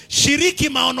kazi. Shiriki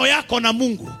maono yako na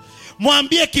Mungu.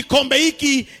 Mwambie kikombe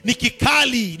hiki ni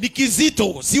kikali, ni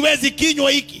kizito, siwezi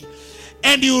kinywa hiki.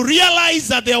 And you realize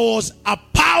that there was a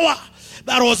power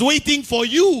that was waiting for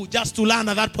you just to land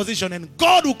at that position. And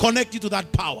God will connect you to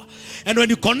that power. And when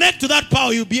you connect to that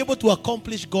power, you'll be able to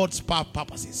accomplish God's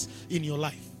purposes in your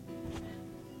life.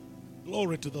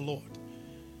 Glory to the Lord.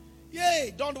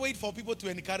 Yay! Don't wait for people to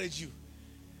encourage you.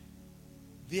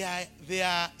 They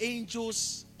are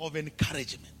angels of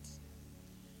encouragement.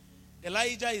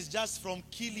 Elijah is just from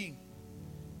killing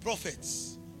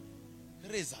prophets.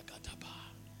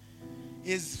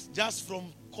 Is just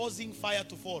from causing fire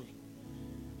to fall.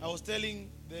 I was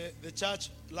telling the church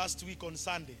last week on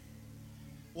Sunday.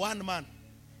 One man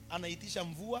anaitisha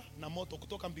mvua na moto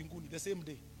kutoka mbinguni the same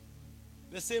day.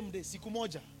 The same day, siku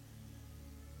moja.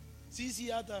 Sisi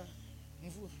hata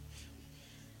mvua.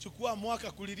 Chukua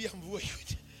mwaka kulilia mvua.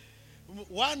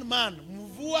 One man,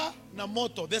 mvua na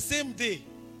moto the same day.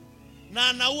 Na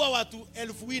anaua watu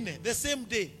 4,000 the same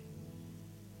day.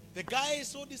 The guy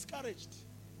is so discouraged.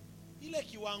 Ile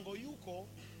kiwango yuko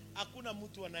hakuna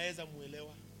mtu anaweza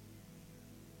muelewa.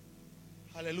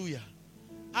 Hallelujah.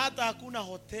 Hata hakuna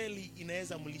hoteli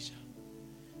inaweza mlisha.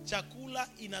 Chakula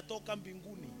inatoka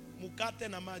mbinguni, mkate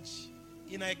na maji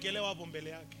inaekelewa hapo mbele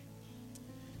yake.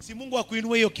 Si Mungu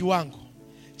akuinue hiyo kiwango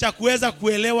cha kuweza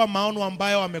kuelewa maono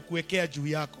ambayo amekuwekea juu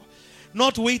yako.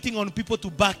 Not waiting on people to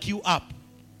back you up.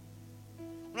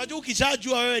 Unajua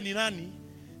ukishajua wewe ni nani,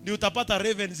 ndio utapata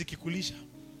ravens zikikulisha.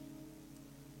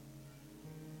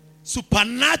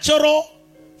 Supernatural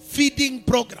feeding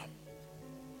program.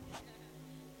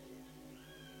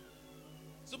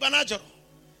 Supernatural.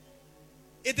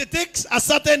 It takes a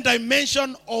certain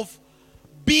dimension of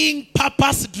being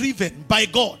purpose driven by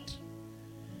God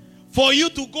for you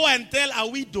to go and tell a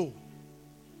widow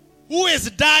who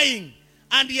is dying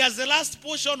and he has the last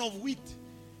portion of wheat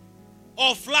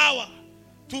or flour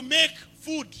to make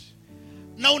food,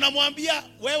 na unamwambia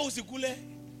wewe usikule.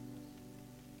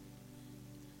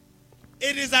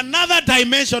 It is another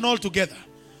dimension altogether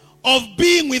of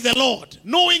being with the Lord,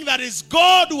 knowing that it's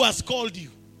God who has called you.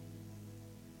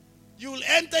 You will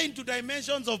enter into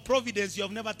dimensions of providence you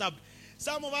have never tapped.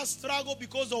 Some of us struggle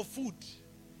because of food.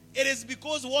 It is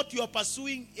because what you are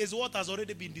pursuing is what has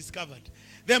already been discovered.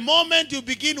 The moment you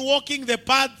begin walking the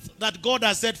path that God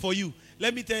has set for you,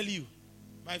 let me tell you,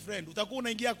 my friend, utakuwa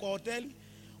unaingia kwa hoteli,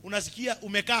 unasikia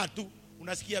umekaa tu,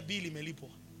 unasikia bili imelipwa.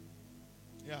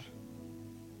 Yeah.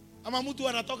 Ama mtu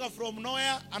anatoka from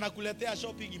nowhere anakuletea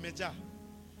shopping imejaa.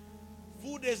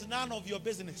 Food is none of your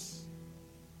business.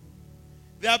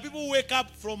 There are people who wake up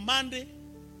from Monday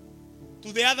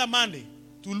to the other Monday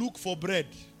to look for bread.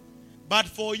 But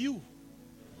for you,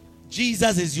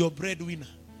 Jesus is your breadwinner.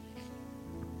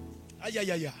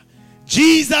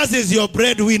 Jesus is your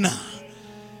breadwinner.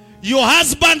 Your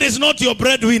husband is not your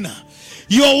breadwinner.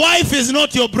 Your wife is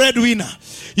not your breadwinner.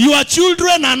 Your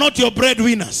children are not your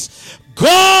breadwinners.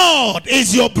 God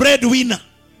is your breadwinner.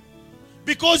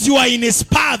 Because you are in his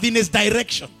path, in his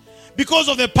direction. Because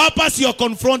of the purpose you are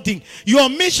confronting. Your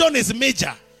mission is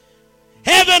major.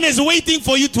 Heaven is waiting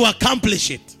for you to accomplish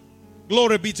it.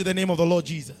 Glory be to the name of the Lord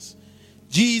Jesus.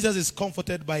 Jesus is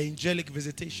comforted by angelic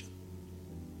visitation.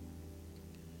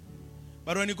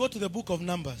 But when you go to the book of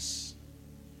Numbers,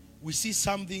 we see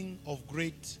something of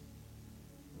great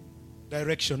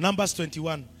direction. Numbers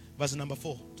 21, verse number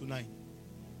 4 to 9.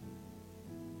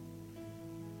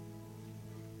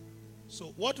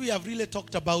 So what we have really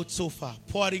talked about so far,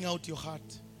 pouring out your heart,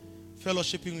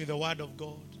 fellowshipping with the word of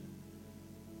God,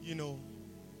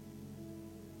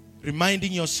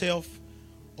 reminding yourself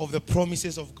of the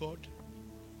promises of God,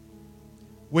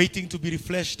 waiting to be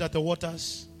refreshed at the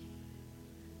waters.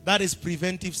 That is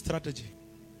preventive strategy.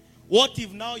 What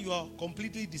if now you are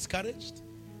completely discouraged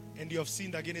and you have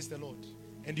sinned against the Lord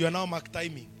and you are now mark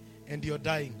timing and you are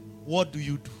dying? What do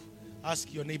you do?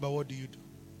 Ask your neighbor, what do you do?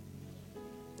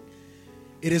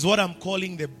 It is what I'm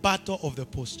calling the battle of the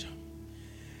posture.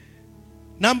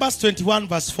 Numbers 21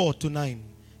 verse 4 to 9.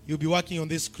 You'll be working on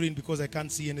this screen because I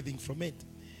can't see anything from it.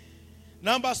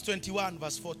 Numbers 21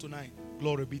 verse 4 to 9.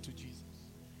 Glory be to Jesus.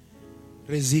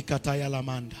 Rezika taya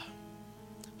lamanda.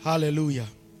 Hallelujah.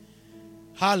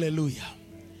 Hallelujah.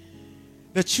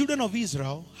 The children of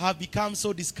Israel have become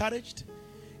so discouraged.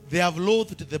 They have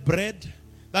loathed the bread.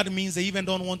 That means they even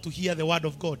don't want to hear the word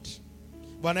of God.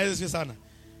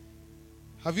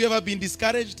 Have you ever been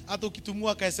discouraged? Hata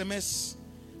ukitumua ka SMS,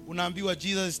 unaambiwa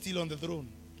Jesus is still on the throne.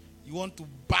 You want to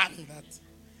ban that.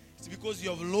 It's because you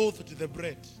have loathed the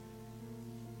bread.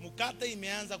 Mukate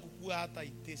imeanza kukua hata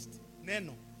itest.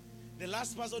 Neno. The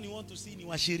last person you want to see ni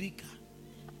washirika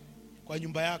kwa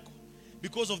nyumba yako.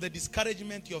 Because of the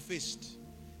discouragement you faced.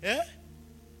 Eh?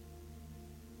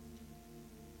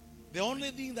 The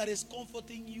only thing that is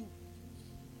comforting you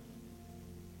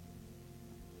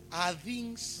are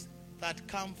things that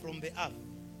come from the earth.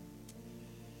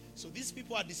 So these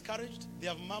people are discouraged. They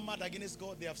have murmured against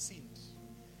God. They have sinned.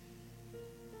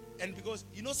 And because,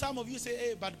 some of you say,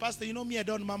 hey, but pastor, me, I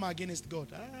don't murmur against God.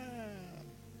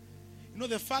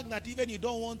 The fact that even you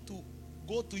don't want to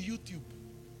go to YouTube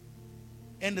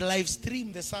and live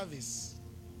stream the service.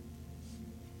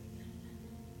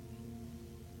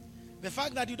 The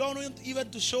fact that you don't want even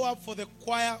to show up for the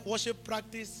choir worship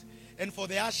practice and for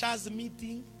the ushers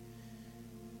meeting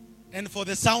and for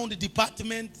the sound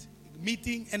department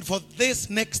meeting and for this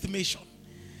next mission.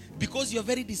 Because you're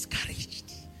very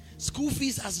discouraged. School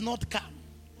fees has not come.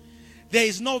 There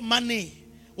is no money.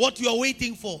 What you are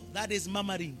waiting for, that is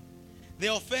murmuring. The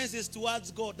offense is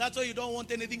towards God. That's why you don't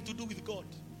want anything to do with God.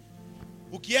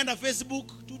 Ukienda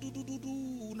Facebook,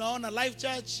 unaona Life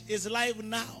Church is live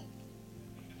now.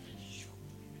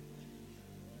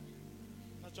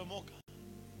 Nachomoka.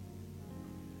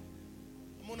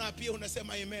 Muna pia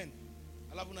unasema amen.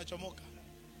 Alafu unachomoka.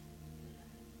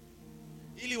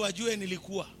 Ili wajue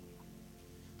nilikuwa.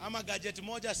 Ama gadget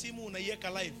moja simu unaiweka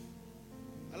live.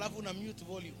 Alafu una mute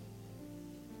volume.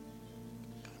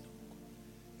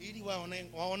 Ili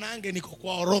waonange niko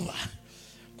kwa orodha.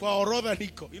 Kwa orodha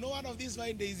niko. One of these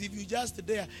 5 days, if you just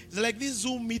dare, it's like these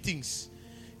Zoom meetings.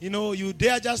 You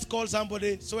dare just call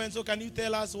somebody, so and so, can you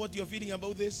tell us what you're feeling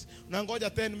about this? Unangoja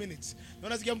 10 minutes.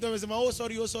 Unasikia mtu amesema, oh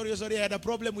sorry, I had a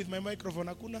problem with my microphone.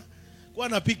 Hakuna kwa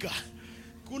napika.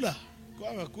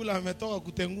 Kula ametoka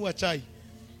kutengua chai.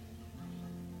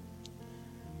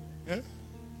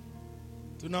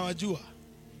 Tunawajua.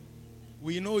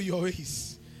 We know your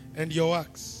ways and your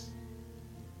works.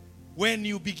 When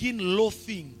you begin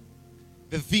loathing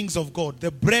the things of God. The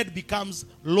bread becomes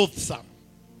loathsome.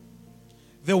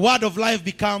 The word of life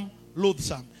becomes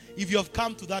loathsome. If you have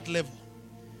come to that level,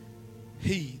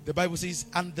 the Bible says,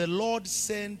 and the Lord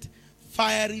sent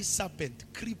fiery serpent,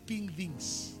 creeping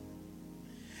things.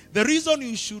 The reason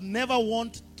you should never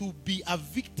want to be a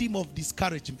victim of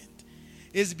discouragement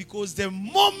is because the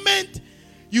moment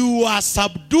you are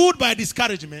subdued by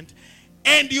discouragement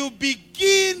and you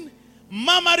begin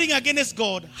murmuring against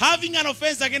God, having an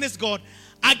offense against God,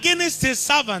 against his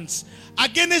servants,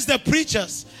 against the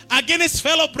preachers, against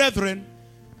fellow brethren,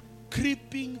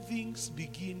 creeping things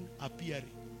begin appearing.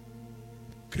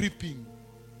 Creeping.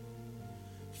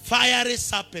 Fiery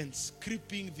serpents,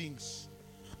 creeping things.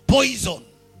 Poison.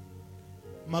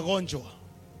 Magonjwa.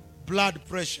 Blood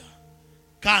pressure.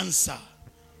 Cancer.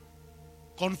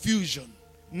 Confusion.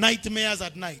 Nightmares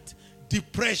at night.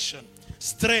 Depression.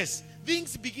 Stress.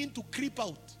 Things begin to creep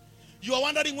out. You are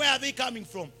wondering, where are they coming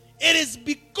from? It is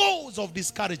because of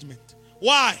discouragement.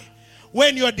 Why?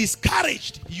 When you are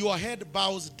discouraged, your head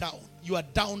bows down. You are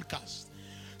downcast.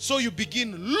 So you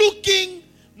begin looking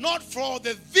not for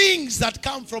the things that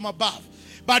come from above,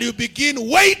 but you begin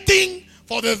waiting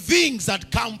for the things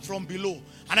that come from below.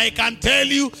 And I can tell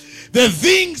you, the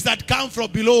things that come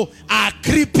from below are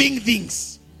creeping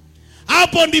things.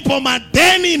 Hapo ndipo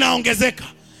madeni inaongezeka.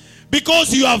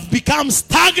 Because you have become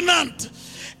stagnant.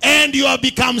 And you have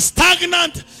become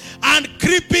stagnant. And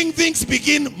creeping things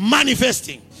begin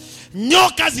manifesting.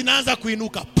 Nyoka zinaanza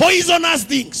kuinuka. Poisonous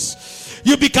things.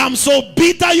 You become so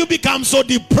bitter. You become so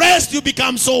depressed. You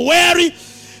become so weary.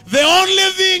 The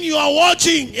only thing you are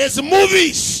watching is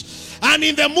movies. And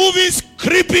in the movies,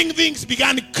 creeping things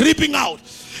began creeping out.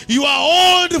 Your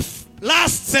old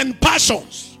lusts and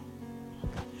passions,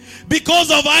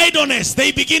 because of idleness,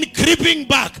 they begin creeping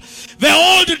back. The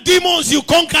old demons you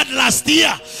conquered last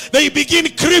year, they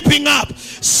begin creeping up.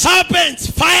 Serpents,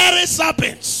 fiery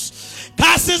serpents,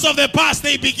 curses of the past,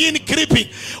 they begin creeping.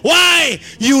 Why?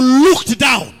 You looked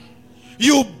down.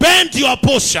 You bent your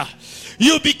posture.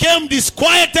 You became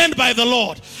disquieted by the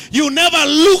Lord. You never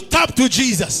looked up to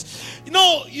Jesus. You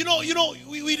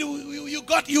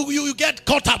get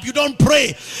caught up. You don't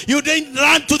pray. You didn't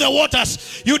run to the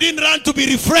waters. You didn't run to be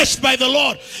refreshed by the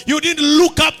Lord. You didn't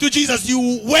look up to Jesus.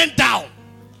 You went down.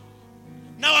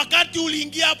 Na wakati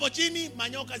uliingia hapo chini,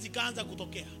 manyoka zikaanza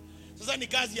kutokea. Sasa ni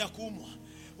kazi ya kuumwa.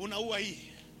 Unaua hii.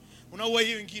 Unaua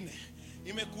hii wengine.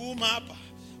 Imekuuma hapa.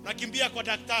 Unakimbia kwa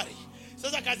daktari.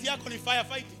 Sasa kazi yako ni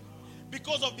firefighting.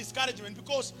 Because of discouragement.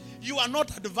 Because you are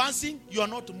not advancing. You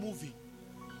are not moving.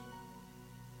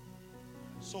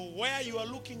 So where you are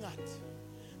looking at,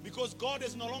 because God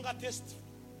is no longer tasteful.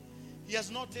 He has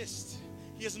no taste.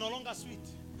 He is no longer sweet.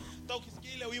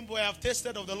 I have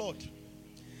tasted of the Lord,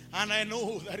 and I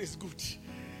know that is good.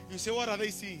 You say, what are they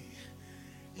seeing?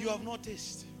 You have no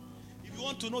taste. If you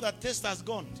want to know that taste has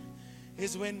gone,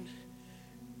 is when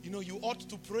you ought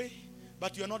to pray,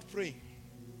 but you are not praying.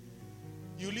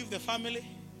 You leave the family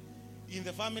in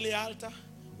the family altar,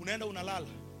 unaenda unalala.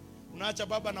 Unaacha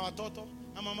baba na watoto,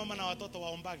 ama mama na watoto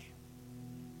waombage.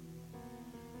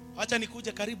 Acha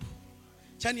nikuje karibu.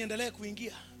 Acha niendelee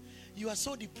kuingia. You are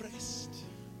so depressed.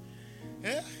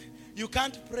 Yeah? You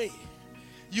can't pray.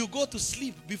 You go to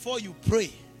sleep before you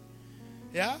pray.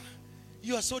 Yeah?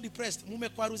 You are so depressed.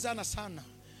 Mumekwaruzana sana.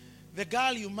 The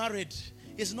girl you married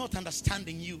is not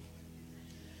understanding you.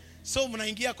 So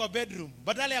mnaingia kwa bedroom.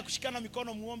 Badala ya kushikana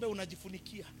mikono muombe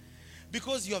unajifunikia.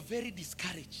 Because you are very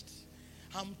discouraged.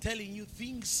 I'm telling you,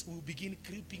 things will begin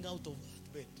creeping out of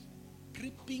that bed.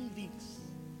 Creeping things.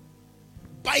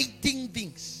 Biting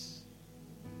things.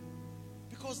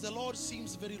 Because the Lord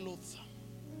seems very loathsome.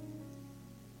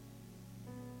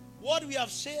 What we have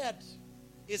shared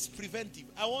is preventive.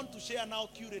 I want to share now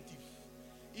curative.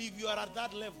 If you are at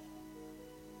that level,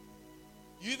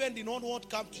 you even did not want to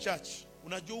come to church.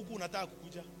 Unajua huku unataka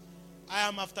kukuja. I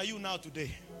am after you now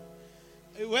today.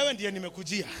 Wewe ndiye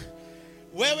nimekujia.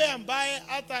 Wewe ambaye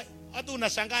hata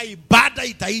unashangaa ibada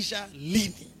itaisha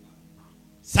lini?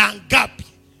 Saa ngapi?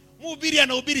 Mhubiri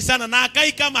anahubiri sana na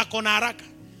akai kama ako na haraka.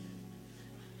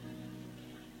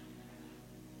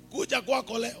 Kuja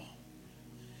kwako leo.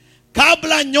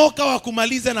 Kabla nyoka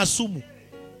wakumalize na sumu.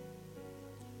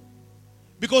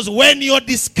 Because when you're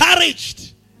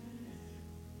discouraged,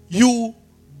 you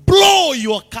blow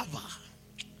your cover.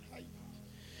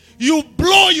 You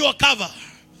blow your cover.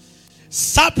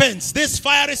 Serpents, these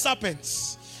fiery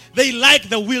serpents, they like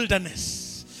the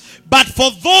wilderness. But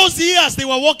for those years they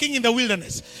were walking in the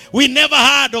wilderness, we never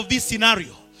heard of this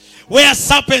scenario where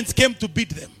serpents came to beat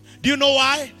them. Do you know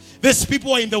why? These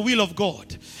people were in the will of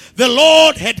God. The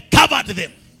Lord had covered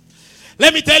them.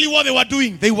 Let me tell you what they were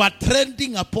doing. They were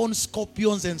treading upon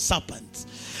scorpions and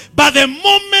serpents. But the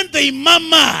moment they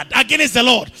murmured against the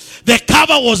Lord, the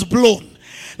cover was blown.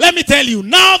 Let me tell you,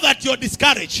 now that you're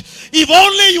discouraged, if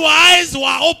only your eyes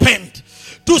were opened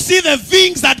to see the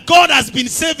things that God has been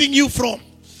saving you from,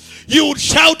 you would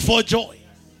shout for joy.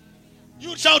 You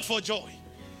would shout for joy.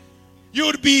 You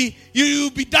would be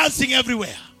dancing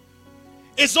everywhere.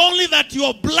 It's only that you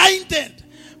are blinded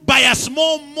by a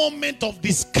small moment of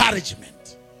discouragement.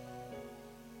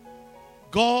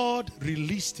 God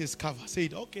released his cover.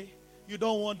 Said, okay, you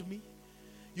don't want me.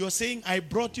 You're saying, I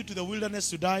brought you to the wilderness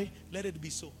to die. Let it be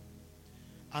so.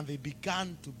 And they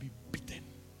began to be beaten.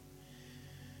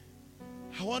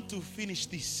 I want to finish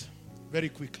this very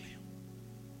quickly.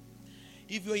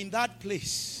 If you're in that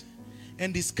place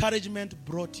and discouragement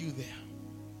brought you there,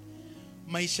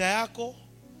 maisha yako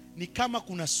ni kama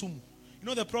kuna sumu. You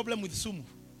know the problem with sumu?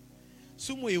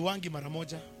 Sumu iwangi mara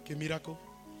moja ke miracle.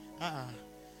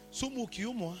 Sumu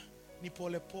ukiumwa ni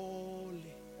pole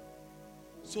pole.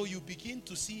 So you begin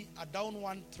to see a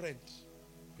downward trend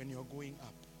when you're going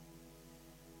up.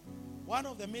 One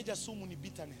of the major sumu ni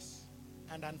bitterness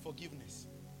and unforgiveness.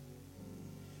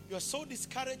 You are so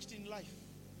discouraged in life.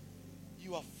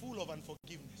 You are full of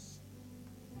unforgiveness.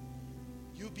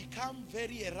 You become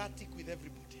very erratic with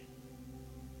everybody.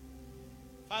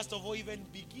 First of all, even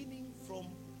beginning from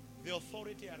the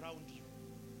authority around you.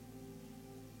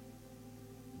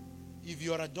 If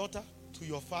you are a daughter, to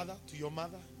your father, to your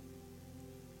mother.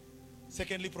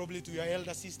 Secondly, probably to your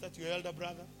elder sister, to your elder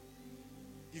brother.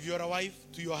 If you are a wife,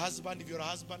 to your husband. If you are a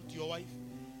husband, to your wife.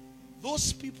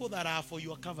 Those people that are for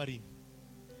your covering,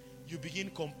 you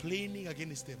begin complaining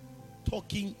against them,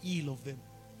 talking ill of them.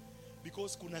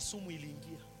 Because kuna sumu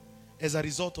iliingia. As a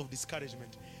result of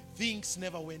discouragement, things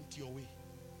never went your way.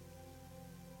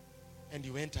 And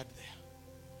you entered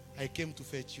there. I came to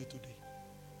fetch you today.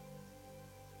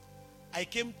 I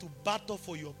came to battle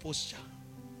for your posture.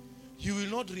 You will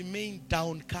not remain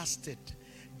downcasted.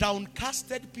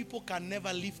 Downcasted people can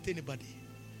never lift anybody.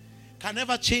 Can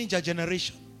never change a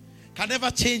generation. Can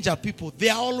never change a people. They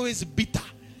are always bitter.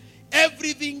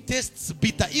 Everything tastes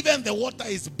bitter. Even the water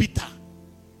is bitter.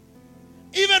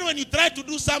 Even when you try to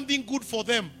do something good for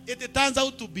them, it turns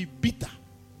out to be bitter.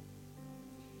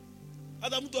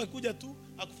 Hata mtu akuja tu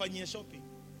akufanyia shopping.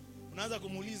 Unaanza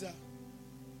kumuuliza,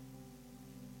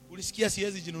 ulisikia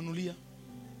siwezi jinunulia?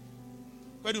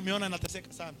 Kwani umeona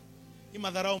nateseka sana? Hii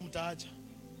madharau mtaacha.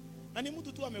 Na ni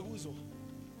mtu tu ameguzwa.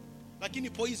 Lakini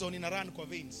poison ina run kwa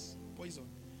veins. Poison.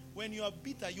 When you are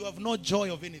bitter, you have no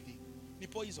joy of anything. Ni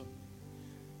poison.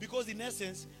 Because in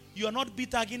essence, you are not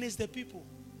bitter against the people.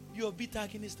 You are bitter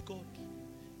against God.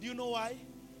 Do you know why?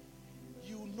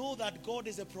 You know that God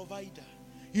is a provider.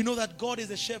 You know that God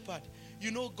is a shepherd.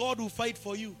 You know God will fight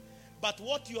for you. But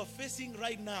what you are facing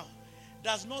right now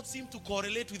does not seem to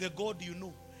correlate with the God you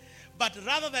know. But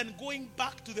rather than going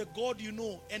back to the God you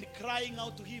know and crying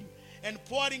out to him and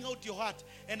pouring out your heart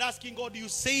and asking God, you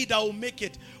said I will make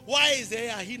it. Why is there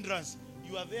a hindrance?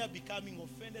 You are there becoming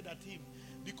offended at him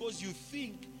because you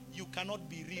think you cannot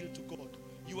be real to God.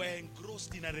 You are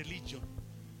engrossed in a religion.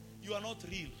 You are not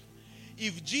real.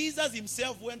 If Jesus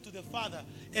himself went to the Father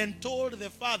and told the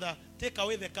Father, take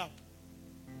away the cup,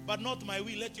 but not my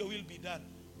will, let your will be done.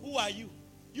 Who are you?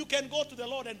 You can go to the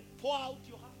Lord and pour out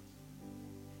your heart.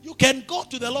 You can go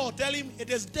to the Lord, tell him it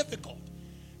is difficult.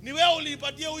 Ni wewe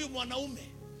ulipatia huyu mwanaume.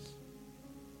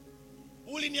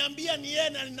 Uliniambia ni yeye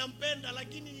na ninampenda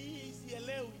lakini hii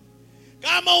sielewi.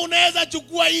 Kama unaweza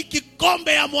chukua hii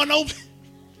kikombe ya mwanaume.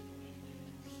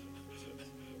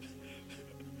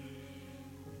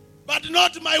 But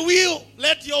not my will.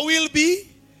 Let your will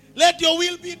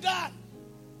be done.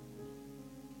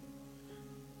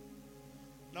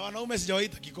 Na wanaume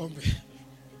sijawaita kikombe.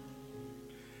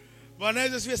 Bwana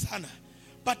Yesu asifiwe sana.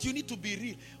 But you need to be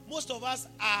real. Most of us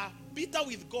are bitter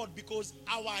with God because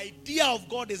our idea of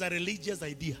God is a religious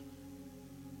idea.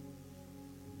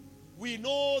 We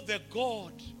know the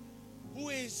God who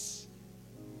is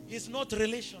not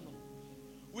relational.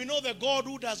 We know the God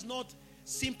who does not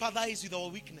sympathize with our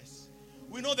weakness.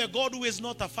 We know the God who is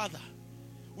not a father.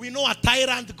 We know a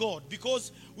tyrant God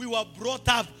because we were brought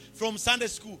up from Sunday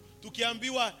school.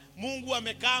 Tukiambiwa Mungu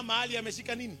amekaa mahali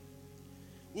ameshika nini?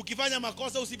 Ukifanya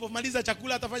makosa usipomaliza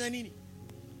chakula atafanya nini?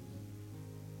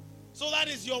 So that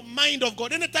is your mind of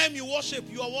God. Anytime you worship,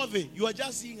 you are worthy. You are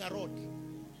just seeing a rod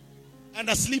and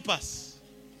a slippers.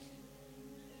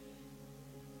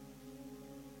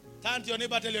 Turn to your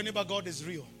neighbor, tell your neighbor God is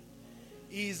real.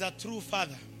 He is a true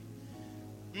father.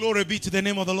 Glory be to the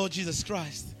name of the Lord Jesus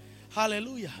Christ.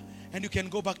 Hallelujah. And you can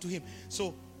go back to him.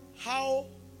 So how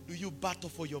do you battle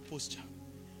for your posture?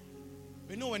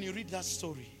 You know, when you read that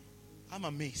story, I'm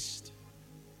amazed.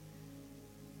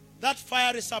 That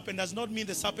fiery serpent does not mean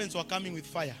the serpents were coming with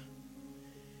fire.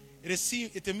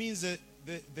 It means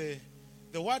the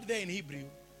word there in Hebrew.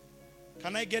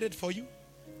 Can I get it for you?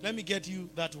 Let me get you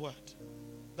that word.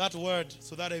 That word,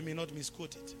 so that I may not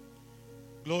misquote it.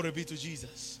 Glory be to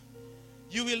Jesus.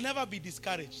 You will never be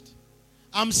discouraged.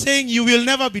 I'm saying you will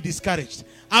never be discouraged.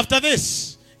 After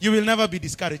this, you will never be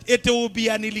discouraged. It will be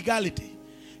an illegality.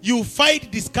 You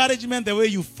fight discouragement the way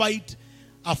you fight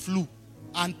a flu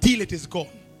until it is gone.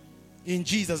 In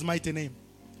Jesus' mighty name.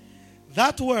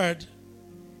 That word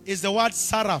is the word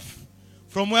seraph,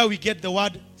 from where we get the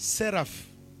word seraph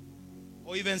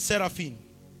or even seraphim.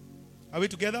 Are we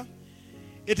together?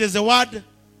 It is a word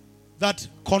that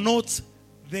connotes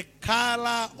the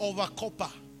color of a copper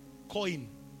coin.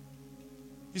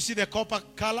 You see the copper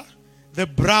color? The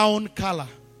brown color.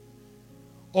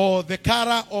 Or the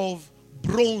color of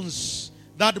bronze.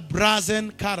 That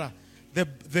brazen color.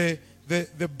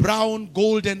 The brown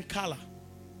golden color.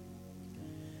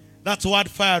 That's word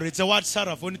fire. It's a word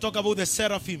seraph. When you talk about the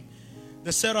seraphim,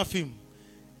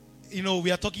 you know,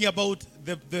 we are talking about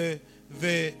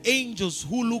the angels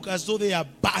who look as though they are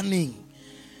burning.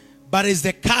 But it's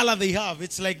the color they have.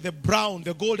 It's like the brown,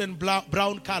 the golden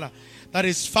brown color that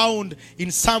is found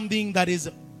in something that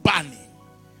is burning.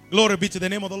 Glory be to the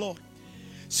name of the Lord.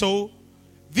 So,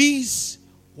 these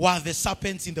were the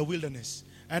serpents in the wilderness.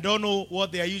 I don't know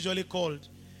what they are usually called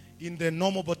in the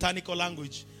normal botanical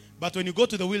language. But when you go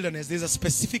to the wilderness, there's a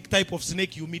specific type of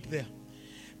snake you meet there.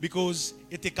 Because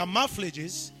it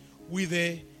camouflages with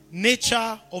the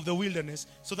nature of the wilderness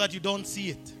so that you don't see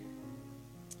it.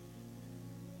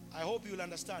 I hope you will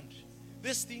understand.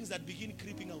 These things that begin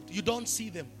creeping out, you don't see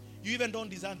them. You even don't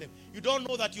discern them. You don't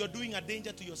know that you are doing a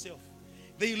danger to yourself.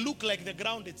 They look like the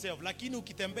ground itself. Lakini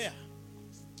ukitembea,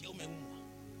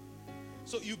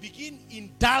 so you begin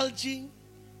indulging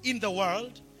in the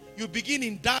world. You begin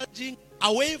indulging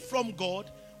away from God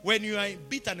when you are in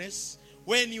bitterness,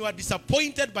 when you are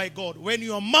disappointed by God, when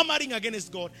you are murmuring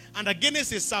against God and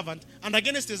against His servant and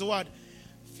against His word.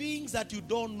 Things that you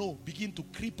don't know begin to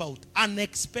creep out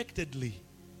unexpectedly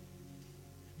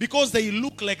because they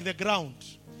look like the ground.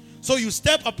 So you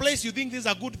step a place you think this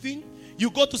is a good thing. You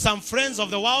go to some friends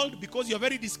of the world because you're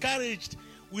very discouraged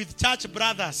with church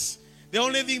brothers. The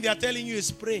only thing they are telling you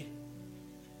is pray.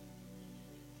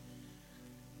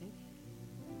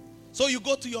 So you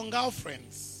go to your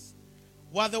girlfriends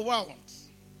who are the world.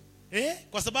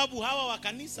 Kwa sababu hawa wa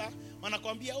kanisa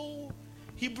wanakuambia, oh,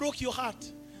 he broke your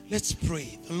heart. Let's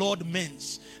pray. The Lord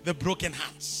mends the broken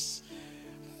hearts.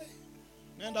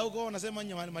 Nenda huko wanasema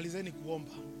malizeni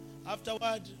kuomba.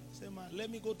 Afterward, sema, let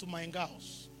me go to my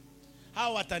house.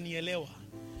 Hawa watanielewa.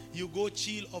 You go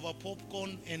chill over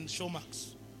popcorn and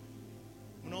Showmax.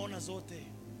 Unaona zote.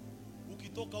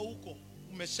 Ukitoka huko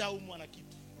umeshaumwa na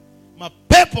kitu.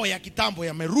 Mapepo ya kitambo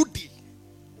yamerudi.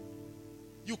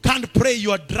 You can't pray,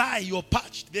 you are dry, you are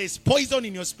parched. There is poison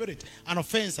in your spirit. An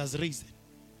offense has risen.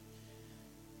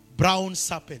 Brown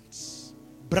serpents,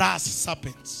 brass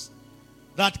serpents.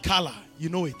 That color, you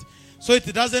know it. So it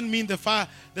doesn't mean the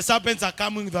serpents are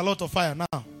coming with a lot of fire.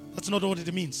 Now, that's not what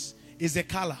it means. It's the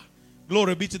color.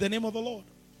 Glory be to the name of the Lord.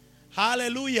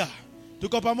 Hallelujah.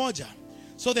 Tuko pamoja.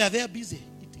 So they are there busy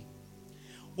eating.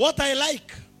 What I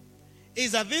like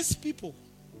is that these people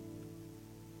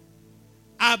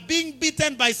are being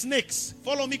beaten by snakes.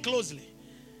 Follow me closely.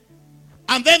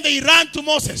 And then they ran to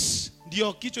Moses.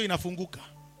 Ndio kichwa inafunguka.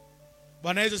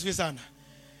 Bwana Yesu asifiwe sana.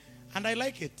 And I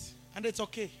like it. And it's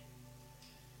okay.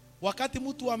 Wakati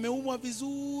mtu ameumwa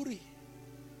vizuri,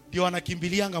 ndio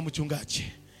wanakimbilianga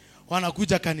mchungaji.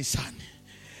 Wanakuja kanisani.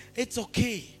 It's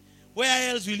okay. Where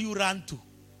else will you run to?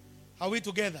 Are we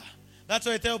together? That's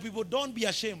why I tell people, don't be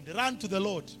ashamed. Run to the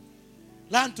Lord.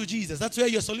 Run to Jesus. That's where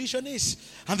your solution is.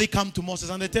 And they come to Moses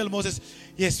and they tell Moses,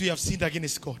 yes, we have sinned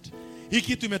against God. Hii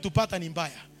kitu imetupata ni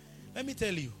mbaya. Let me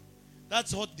tell you,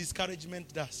 that's what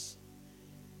discouragement does.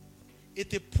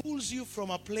 It pulls you from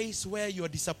a place where you are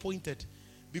disappointed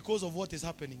because of what is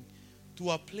happening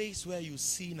to a place where you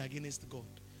sin against God.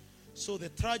 So the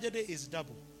tragedy is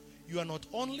double. You are not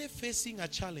only facing a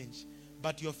challenge,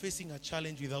 but you are facing a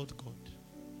challenge without God.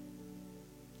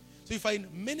 So you find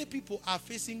many people are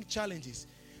facing challenges,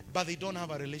 but they don't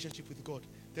have a relationship with God.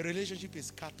 The relationship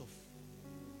is cut off.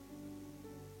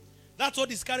 That's what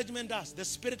discouragement does. The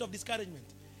spirit of discouragement.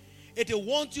 It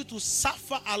wants you to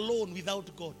suffer alone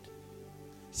without God.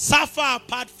 Suffer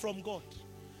apart from God.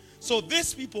 So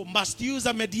these people must use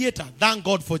a mediator. Thank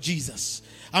God for Jesus.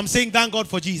 I'm saying thank God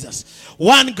for Jesus.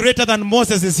 One greater than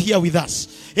Moses is here with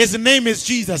us. His name is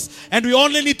Jesus. And we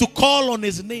only need to call on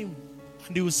His name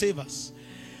and He will save us.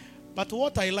 But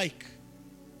what I like,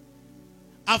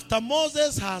 after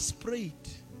Moses has prayed,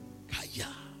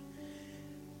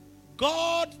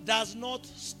 God does not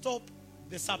stop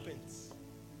the serpents.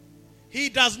 He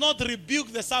does not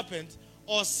rebuke the serpent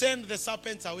or send the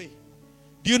serpents away.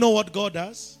 Do you know what God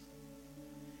does?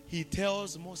 He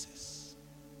tells Moses.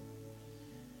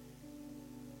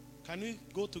 Can we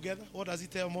go together? What does he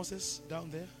tell Moses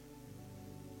down there?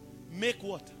 Make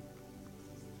what?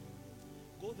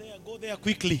 Go there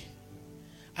quickly.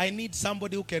 I need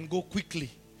somebody who can go quickly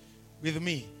with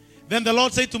me. Then the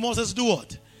Lord said to Moses, do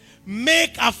what?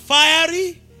 Make a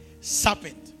fiery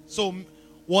serpent. So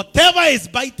whatever is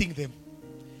biting them,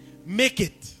 make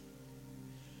it.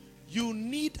 You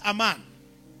need a man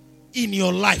in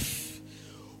your life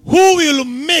who will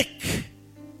make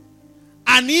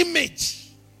an image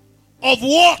of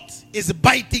what is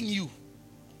biting you.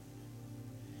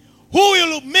 Who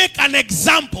will make an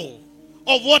example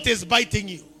of what is biting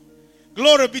you.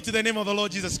 Glory be to the name of the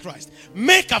Lord Jesus Christ.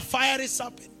 Make a fiery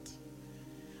serpent.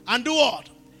 And do what?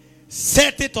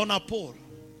 Set it on a pole.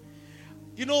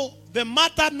 You know, the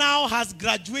matter now has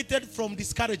graduated from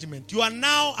discouragement. You are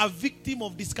now a victim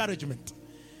of discouragement.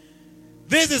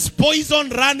 This is poison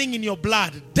running in your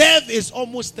blood. Death is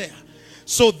almost there.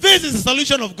 So this is the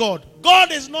solution of God.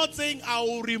 God is not saying, I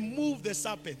will remove the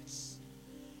serpents.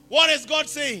 What is God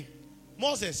saying?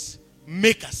 Moses,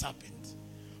 make a serpent.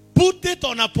 Put it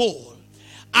on a pole.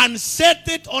 And set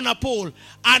it on a pole.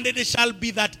 And it shall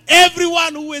be that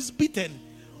everyone who is bitten,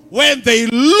 when they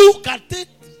look at it,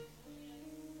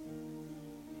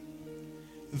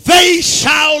 they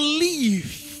shall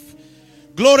live.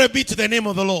 Glory be to the name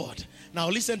of the Lord. Now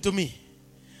listen to me.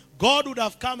 God would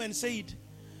have come and said,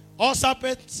 all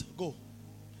serpents, go.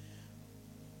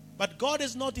 But God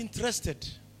is not interested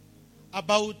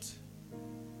about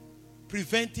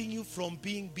preventing you from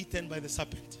being bitten by the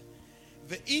serpent.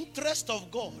 The interest of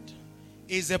God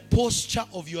is a posture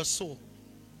of your soul.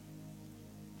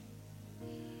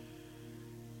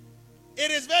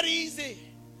 It is very easy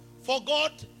for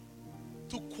God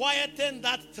to quieten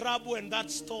that trouble and that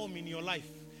storm in your life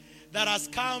that has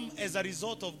come as a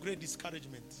result of great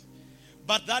discouragement.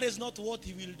 But that is not what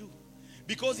He will do.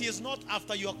 Because He is not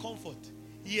after your comfort.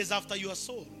 He is after your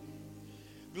soul.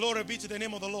 Glory be to the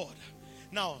name of the Lord.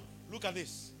 Now, look at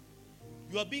this.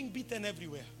 You are being beaten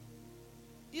everywhere.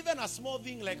 Even a small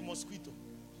thing like mosquito.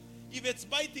 If it's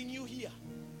biting you here,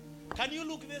 can you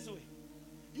look this way?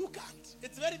 You can't.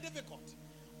 It's very difficult.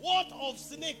 What of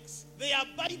snakes? They are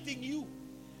biting you.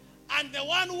 And the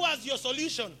one who has your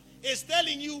solution is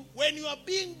telling you, when you are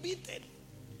being beaten,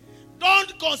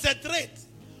 don't concentrate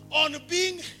on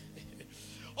being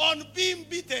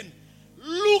beaten.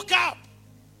 Look up.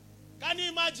 Can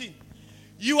you imagine?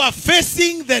 You are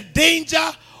facing the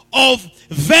danger of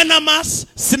venomous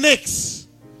snakes.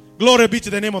 Glory be to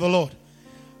the name of the Lord.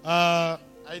 I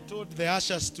told the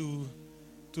ushers to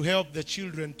help the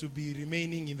children to be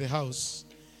remaining in the house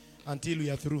until we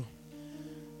are through.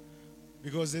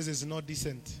 Because this is not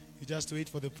decent. You just wait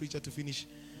for the preacher to finish.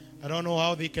 I don't know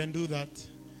how they can do that.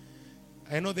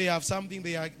 I know they have something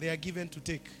they are given to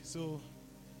take. So,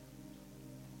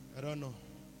 I don't know.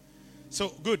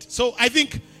 So, good. So, I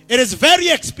think it is very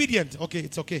expedient. Okay,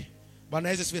 it's okay.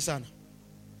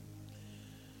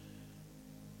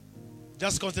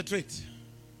 Just concentrate.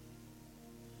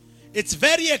 It's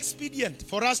very expedient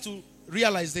for us to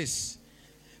realize this.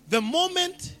 The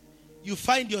moment you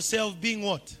find yourself being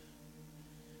what?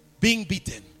 Being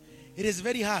beaten. It is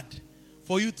very hard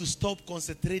for you to stop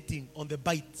concentrating on the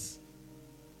bites.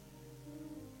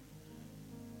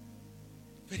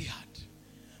 Very hard.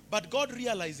 But God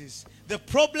realizes the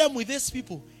problem with these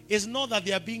people is not that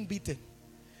they are being beaten.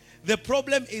 The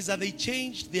problem is that they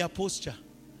changed their posture.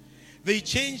 They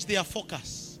changed their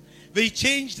focus. They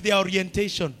changed their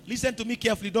orientation. Listen to me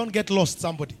carefully. Don't get lost,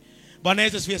 somebody. Bwana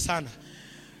Yesu asifiwe sana.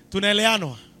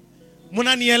 Tunaelewana.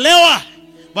 Munanielewa.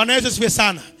 Bwana Yesu asifiwe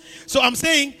sana. So I'm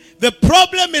saying the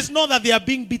problem is not that they are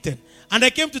being beaten. And I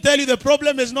came to tell you the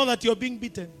problem is not that you're being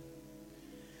beaten.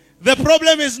 The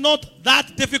problem is not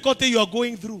that difficulty you are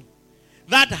going through.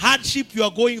 That hardship you are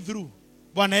going through.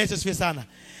 Bwana Yesu asifiwe sana.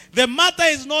 The matter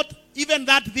is not even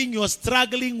that thing you are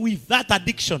struggling with. That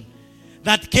addiction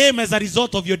that came as a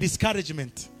result of your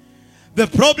discouragement. The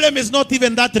problem is not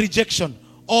even that rejection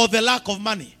or the lack of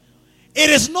money.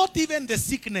 It is not even the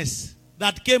sickness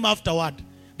that came afterward.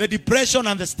 The depression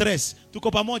and the stress.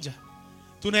 Tuko pamoja.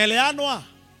 Tunaeleanwa.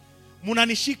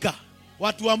 Munanishika.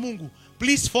 Watu wa Mungu.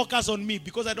 Please focus on me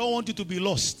because I don't want you to be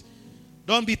lost.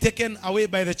 Don't be taken away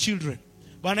by the children.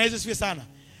 Bwana Yesu asifiwe sana.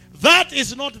 That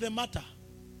is not the matter.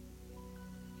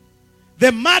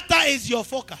 The matter is your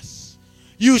focus.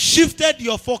 You shifted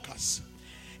your focus.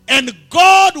 And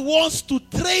God wants to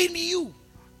train you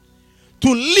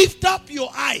to lift up your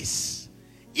eyes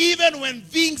even when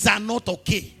things are not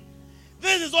okay.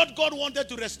 This is what God wanted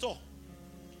to restore.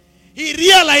 He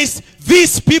realized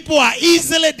these people are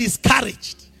easily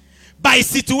discouraged by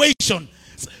situation.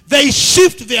 They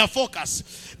shift their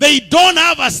focus. They don't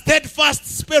have a steadfast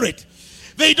spirit.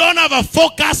 They don't have a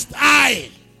focused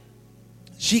eye.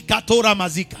 Shikatora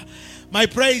mazika. My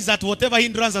prayer is that whatever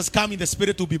hindrance has come in the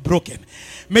spirit will be broken.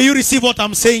 May you receive what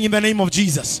I'm saying in the name of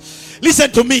Jesus. Listen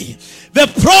to me. The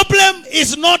problem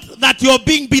is not that you're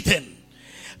being beaten.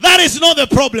 That is not the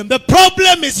problem. The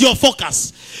problem is your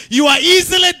focus. You are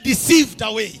easily deceived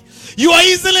away. You are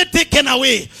easily taken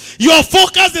away. Your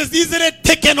focus is easily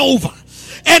taken over.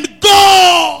 And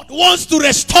God wants to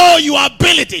restore your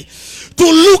ability to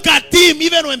look at Him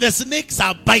even when the snakes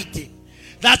are biting.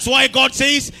 That's why God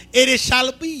says, it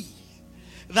shall be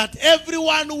that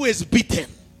everyone who is beaten,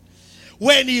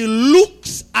 when he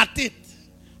looks at it,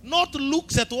 not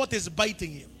looks at what is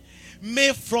biting him,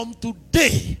 may from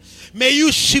today, may you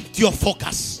shift your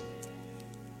focus.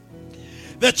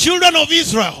 The children of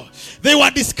Israel, they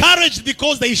were discouraged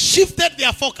because they shifted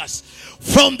their focus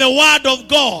from the word of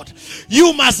God.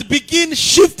 You must begin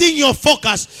shifting your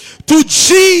focus to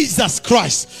Jesus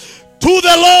Christ, to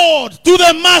the Lord, to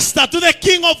the Master, to the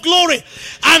King of glory,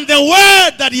 and the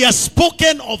word that He has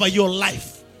spoken over your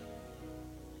life.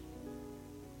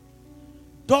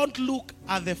 Don't look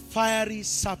at the fiery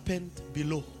serpent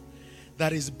below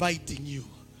that is biting you.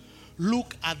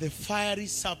 Look at the fiery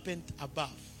serpent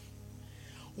above.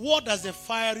 What does the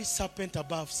fiery serpent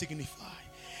above signify?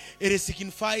 It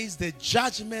signifies the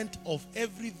judgment of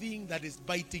everything that is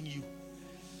biting you,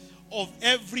 of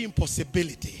every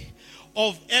impossibility,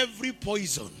 of every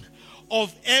poison,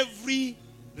 of every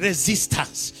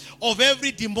resistance, of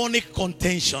every demonic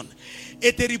contention.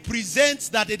 It represents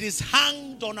that it is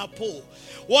hanged on a pole.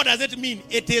 What does it mean?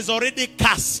 It is already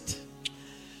cast.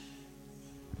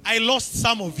 I lost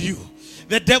some of you.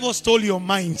 The devil stole your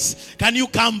minds. Can you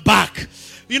come back?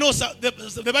 You know,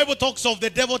 the Bible talks of the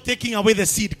devil taking away the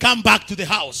seed. Come back to the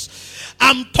house.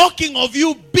 I'm talking of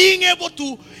you being able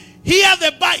to hear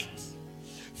the bite,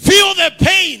 feel the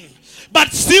pain,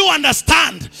 but still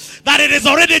understand that it is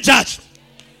already judged.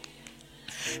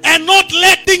 And not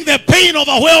letting the pain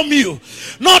overwhelm you.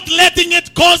 Not letting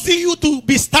it cause you to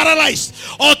be sterilized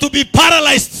or to be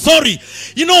paralyzed. Sorry.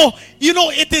 You know,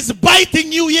 it is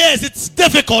biting you. Yes, it's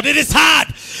difficult. It is hard.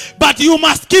 But you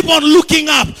must keep on looking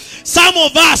up. Some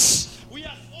of us, we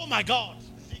are, oh my God.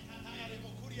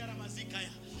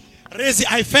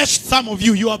 I fetched some of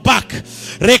you. You are back.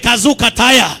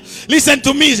 Listen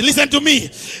to me. Listen to me.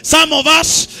 Some of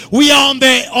us, we are on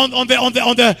the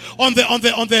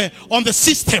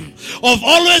system of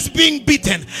always being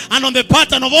beaten, and on the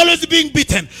pattern of always being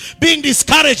beaten, being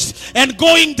discouraged, and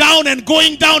going down and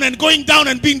going down and going down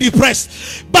and being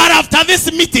depressed. But after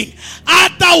this meeting,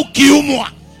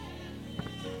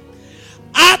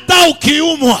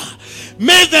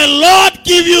 may the Lord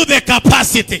give you the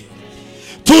capacity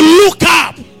to look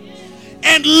up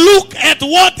and look at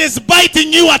what is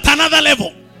biting you at another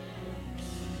level.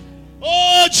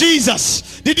 Oh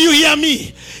Jesus, did you hear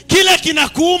me? Kile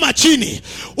kinakuuma chini,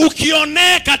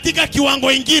 ukione katika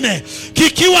kiwango ingine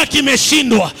kikiwa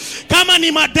kimeshindwa. Kama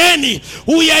ni madeni,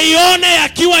 uyaione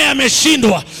yakiwa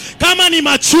yameshindwa. Kama ni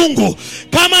machungu,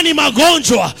 kama ni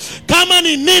magonjwa, kama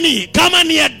ni nini, kama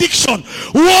ni addiction,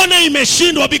 uone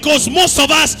imeshindwa, because most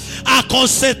of us are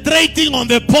concentrating on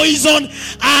the poison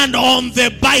and on the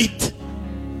bite.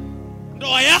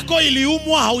 Ndoa yako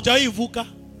iliumwa, haujawahi vuka.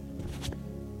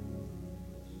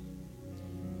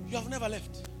 You have never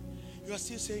left. You are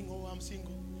still saying, oh, I'm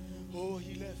single. Oh,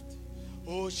 he left.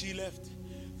 Oh, she left.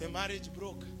 The marriage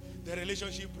broke. The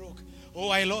relationship broke. Oh,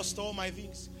 I lost all my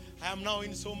things. I am now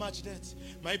in so much debt.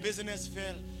 My business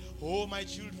fell. Oh, my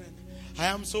children. I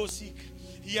am so sick.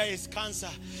 Here is cancer.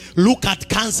 Look at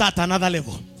cancer at another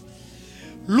level.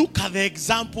 Look at the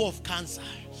example of cancer.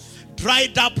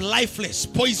 Dried up, lifeless,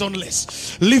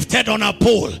 poisonless, lifted on a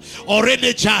pole,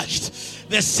 already judged.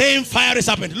 The same fire is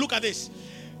happened. Look at this.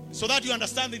 So that you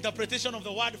understand the interpretation of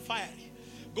the word fire.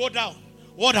 Go down.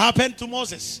 What happened to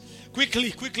Moses?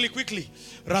 Quickly.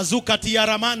 Razuka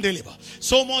tiaramandeleba.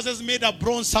 So Moses made a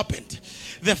bronze serpent.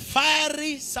 The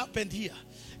fiery serpent here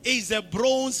is a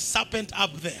bronze serpent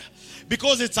up there,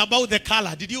 because it's about the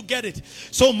color. Did you get it?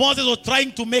 So Moses was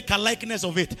trying to make a likeness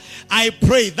of it. I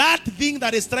pray that thing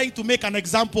that is trying to make an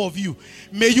example of you,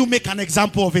 may you make an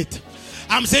example of it.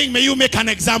 I'm saying, may you make an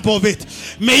example of it.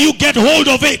 May you get hold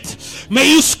of it.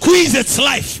 May you squeeze its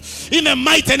life in the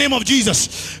mighty name of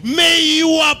Jesus. May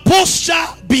your posture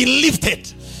be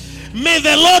lifted. May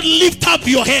the Lord lift up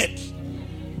your head.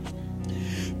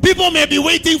 People may be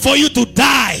waiting for you to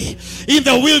die in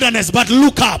the wilderness, but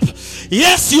look up.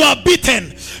 Yes, you are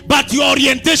beaten, but your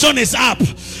orientation is up.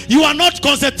 You are not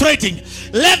concentrating.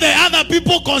 Let the other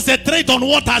people concentrate on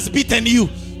what has beaten you.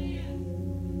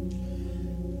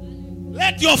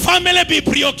 Let your family be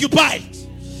preoccupied.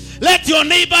 Let your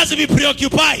neighbors be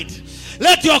preoccupied.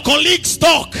 Let your colleagues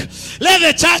talk. Let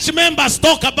the church members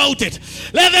talk about it.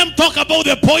 Let them talk about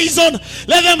the poison.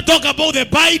 Let them talk about the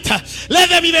bite. Let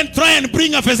them even try and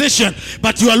bring a physician.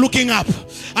 But you are looking up.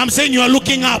 I'm saying you are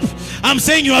looking up. I'm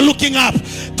saying you are looking up.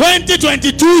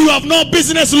 2022, you have no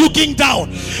business looking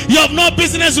down. You have no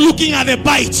business looking at the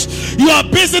bite. Your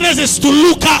business is to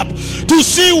look up, to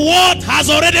see what has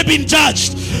already been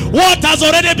judged, what has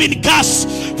already been cast.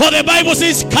 For the Bible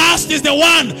says, cast is the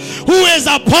one who is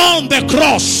upon the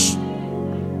cross.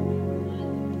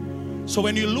 So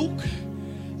when you look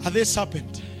at this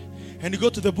serpent, and you go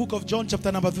to the book of John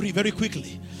chapter number 3, very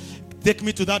quickly, take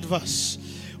me to that verse.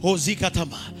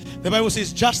 The Bible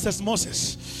says, just as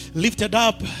Moses lifted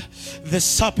up the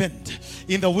serpent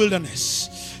in the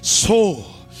wilderness, so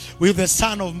will the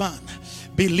Son of Man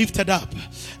be lifted up.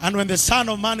 And when the Son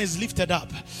of Man is lifted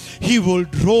up, he will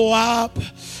draw up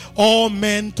all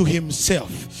men to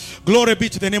himself. Glory be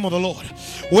to the name of the Lord.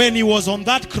 When he was on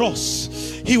that cross,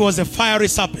 he was a fiery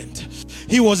serpent.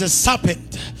 He was a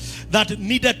serpent that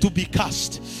needed to be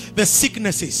cast. The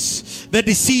sicknesses, the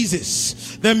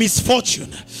diseases, the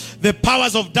misfortune, the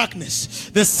powers of darkness,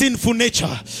 the sinful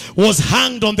nature was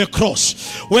hanged on the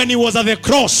cross. When he was at the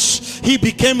cross, he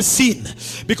became sin.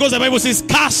 Because the Bible says,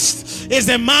 cast is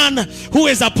the man who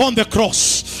is upon the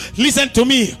cross. Listen to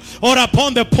me. Or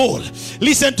upon the pole.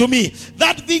 Listen to me.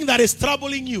 That thing that is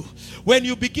troubling you, when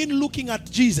you begin looking at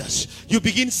Jesus, you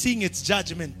begin seeing its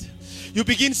judgment. You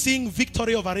begin seeing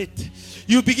victory over it.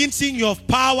 You begin seeing your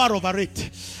power over it.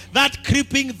 That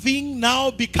creeping thing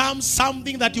now becomes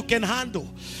something that you can handle.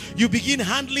 You begin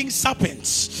handling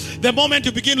serpents. The moment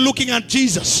you begin looking at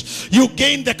Jesus, you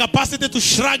gain the capacity to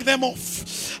shrug them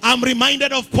off. I'm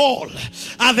reminded of Paul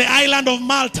at the island of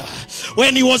Malta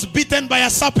when he was bitten by a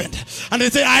serpent. And they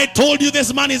say, I told you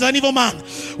this man is an evil man.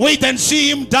 Wait and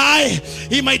see him die.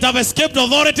 He might have escaped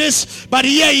authorities, but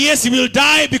here he is, he will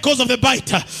die because of the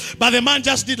bite. But the man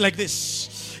just did like this.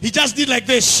 He just did like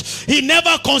this. He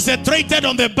never concentrated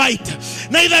on the bite.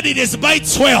 Neither did his bite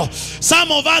swell.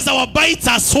 Some of us, our bites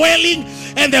are swelling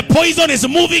and the poison is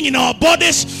moving in our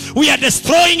bodies. We are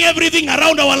destroying everything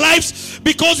around our lives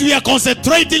because we are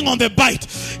concentrating on the bite.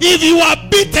 If you are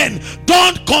bitten,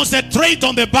 don't concentrate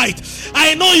on the bite.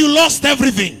 I know you lost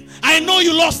everything. I know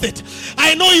you lost it.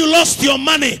 I know you lost your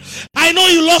money. I know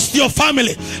you lost your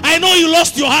family. I know you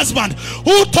lost your husband.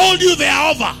 Who told you they are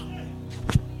over?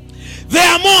 There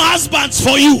are more husbands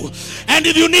for you. And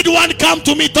if you need one, come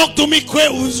to me, talk to me.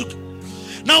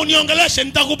 Na uniongeleshe,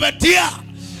 nitakuachilia.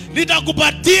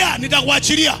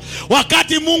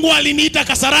 Wakati Mungu aliniita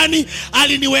Kasarani,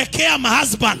 aliniwekea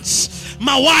mahusbands,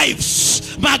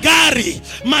 mawives, magari,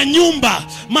 manyumba,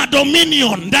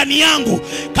 madominion ndani yangu.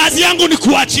 Kazi yangu ni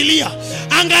kuachilia.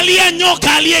 Angalia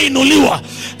nyoka aliyeinuliwa,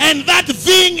 and that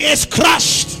thing is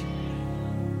crushed.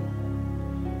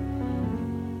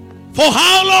 For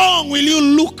how long will you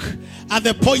look at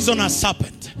the poisonous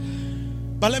serpent?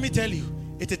 But let me tell you,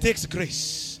 it takes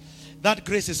grace. That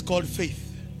grace is called faith.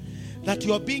 That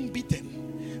you are being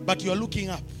beaten, but you are looking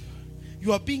up.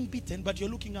 You are being beaten, but you're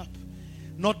looking up.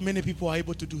 Not many people are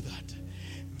able to do that.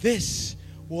 This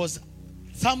was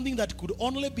something that could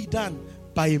only be done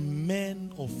by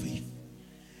men of faith.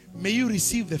 May you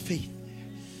receive the faith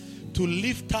to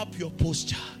lift up your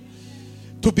posture.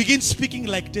 To begin speaking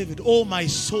like David. Oh my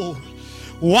soul,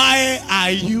 why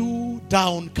are you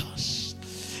downcast?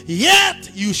 Yet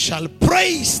you shall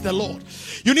praise the Lord.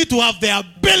 You need to have the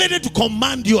ability to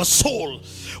command your soul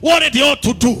what it ought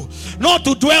to do. Not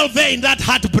to dwell there in that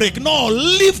heartbreak. No,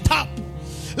 lift up.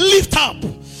 Lift up.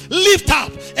 Lift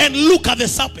up and look at the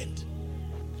serpent.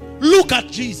 Look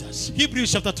at Jesus.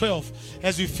 Hebrews chapter 12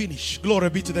 as we finish. Glory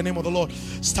be to the name of the Lord.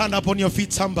 Stand up on your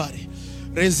feet, somebody.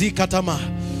 Rezikatama.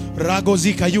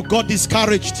 Ragozika, you got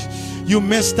discouraged, you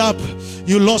messed up,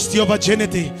 you lost your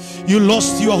virginity, you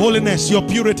lost your holiness, your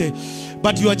purity,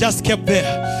 but you are just kept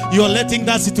there. You are letting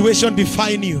that situation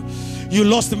define you. You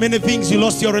lost many things. You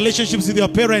lost your relationships with your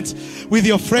parents, with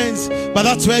your friends, but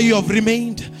that's where you have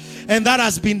remained, and that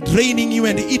has been draining you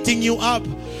and eating you up.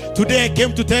 Today I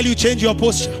came to tell you, change your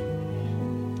posture.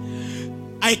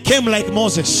 I came like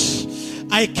Moses.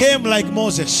 I came like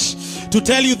Moses to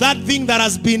tell you that thing that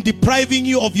has been depriving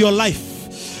you of your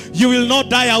life, you will not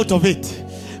die out of it.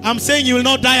 I'm saying you will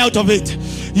not die out of it.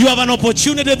 You have an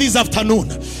opportunity this afternoon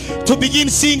to begin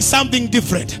seeing something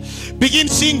different. Begin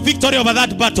seeing victory over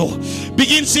that battle.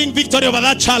 Begin seeing victory over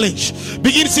that challenge.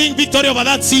 Begin seeing victory over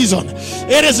that season.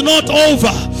 It is not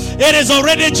over. It is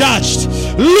already judged.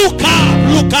 Look up,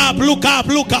 look up, look up,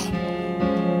 look up.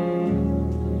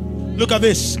 Look at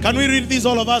this. Can we read this?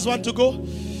 All of us want to go.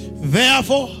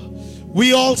 Therefore,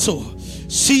 we also,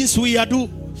 since we are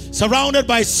surrounded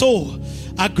by so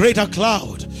a greater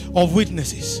cloud of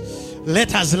witnesses,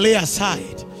 let us lay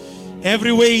aside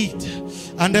every weight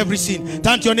and every sin.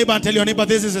 Turn to your neighbor and tell your neighbor,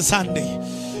 this is a Sunday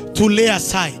to lay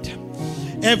aside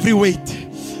every weight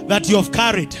that you have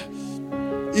carried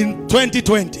in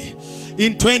 2020,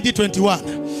 in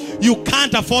 2021. You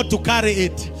can't afford to carry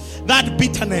it. That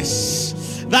bitterness,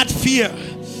 that fear,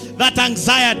 that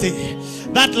anxiety,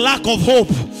 that lack of hope.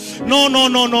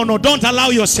 No. Don't allow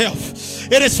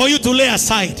yourself. It is for you to lay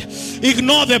aside.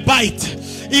 Ignore the bite.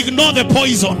 Ignore the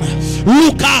poison.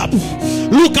 Look up.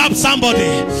 Look up, somebody.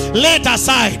 Lay it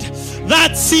aside.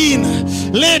 That sin,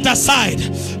 lay it aside.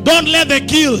 Don't let the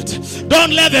guilt,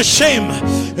 don't let the shame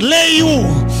lay you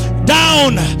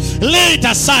down. Lay it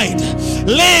aside.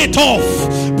 Lay it off.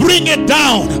 Bring it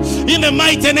down in the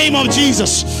mighty name of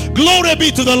Jesus. Glory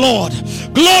be to the Lord.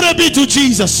 Glory be to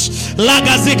Jesus.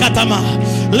 Lagazikatama.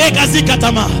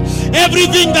 Legazikatama.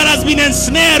 Everything that has been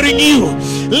ensnaring you,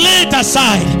 lay it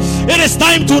aside. It is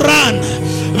time to run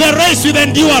the race with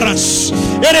endurance.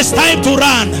 It is time to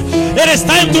run. It is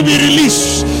time to be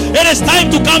released. It is time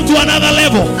to come to another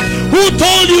level. Who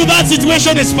told you that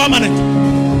situation is permanent?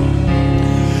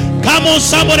 Come on,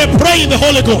 somebody, pray in the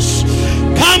Holy Ghost.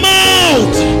 Come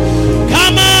out.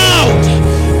 Come out.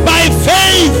 By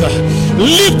faith,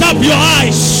 lift up your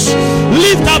eyes.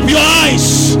 Lift up your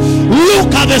eyes.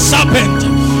 Look at the serpent.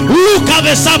 Look at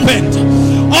the serpent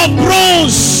of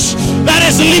bronze that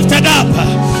is lifted up.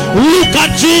 Look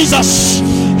at Jesus.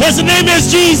 His name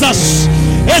is Jesus.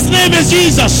 His name is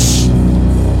Jesus.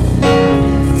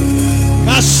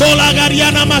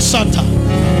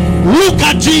 Look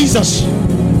at Jesus.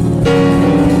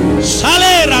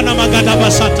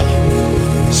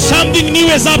 Something new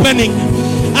is happening.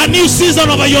 A new season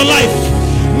over your life.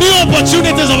 New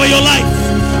opportunities over your life.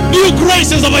 New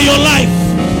graces over your life.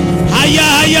 Haya.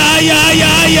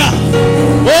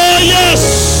 Oh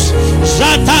yes.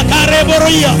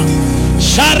 Shatakareborya.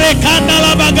 Sharekanda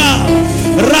labaga.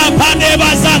 Rapade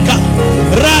bazaka.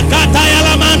 Rakataya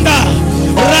lamanda.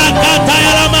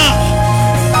 Rakataya lama.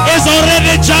 Is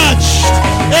already judged.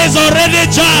 Is already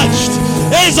judged.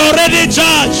 Is already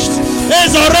judged.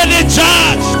 Is already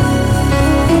judged.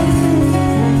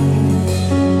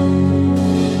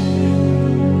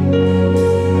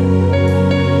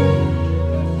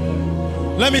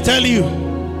 Let me tell you,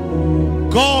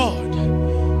 God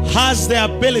has the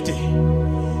ability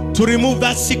to remove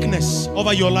that sickness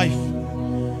over your life.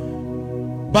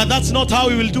 But that's not how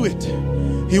He will do it.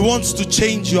 He wants to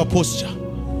change your posture.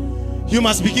 You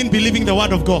must begin believing the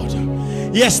word of God.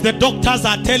 Yes, the doctors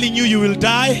are telling you you will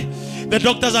die. The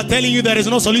doctors are telling you there is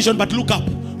no solution, but look up.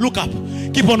 Look up.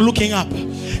 Keep on looking up.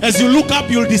 As you look up,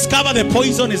 you'll discover the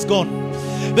poison is gone.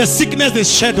 The sickness is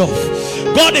shed off.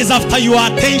 God is after your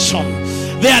attention.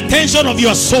 The attention of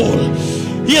your soul.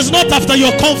 He is not after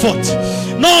your comfort.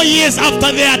 No, He is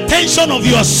after the attention of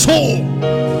your soul.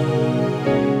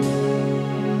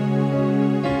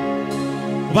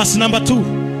 Verse number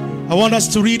 2. I want us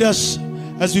to read as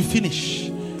we finish.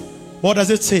 What does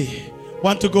it say?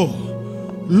 Want to go?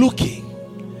 Looking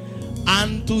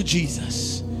unto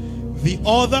Jesus, the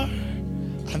author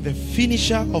and the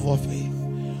finisher of our faith,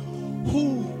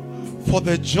 who for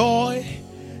the joy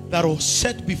that was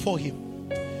set before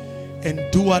Him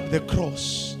endured the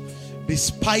cross,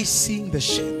 despising the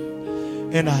shame,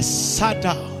 and has sat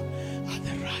down at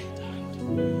the right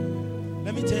hand.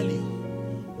 Let me tell you,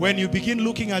 when you begin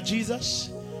looking at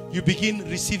Jesus, you begin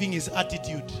receiving His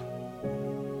attitude.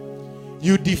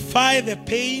 You defy the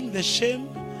pain, the shame,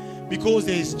 because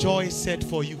there is joy set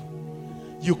for you.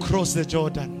 You cross the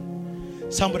Jordan.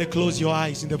 Somebody close your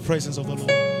eyes in the presence of the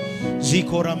Lord.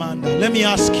 Zikoramanda. Let me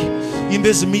ask you, in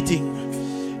this meeting,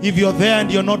 if you're there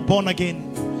and you're not born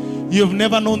again, you've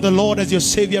never known the Lord as your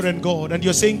Savior and God, and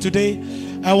you're saying today,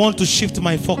 I want to shift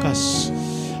my focus.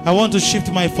 I want to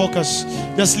shift my focus.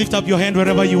 Just lift up your hand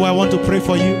wherever you are. I want to pray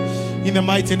for you in the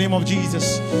mighty name of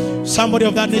Jesus. Somebody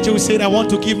of that nature will say, I want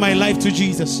to give my life to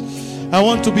Jesus. I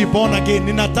want to be born again.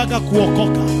 Ninataka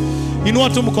kuokoka. Inua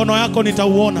tu mkono yako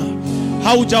nitauona.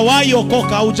 Haujawahi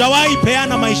okoka, haujawahi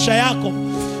peana maisha yako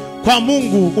kwa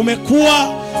Mungu.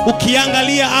 Umekuwa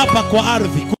ukiangalia hapa kwa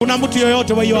ardhi. Kuna mtu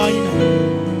yoyote wa hiyo aina?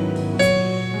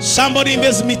 Somebody in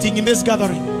this meeting, in this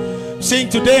gathering, Saying,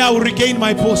 today I will regain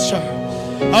my posture.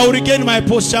 I will regain my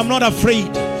posture. I'm not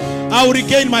afraid. I will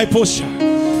regain my posture.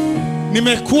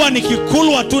 Nimekuwa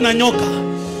nikikulwa tu na nyoka.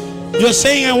 You're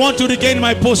saying, I want to regain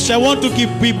my posture. I want to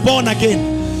be born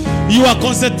again. You are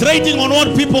concentrating on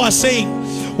what people are saying,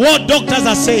 what doctors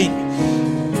are saying.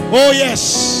 Oh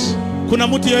yes. Kuna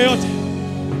mtu yoyote?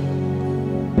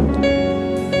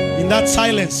 In that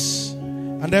silence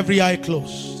and every eye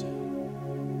closed,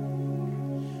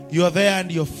 you are there and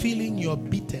you're feeling you're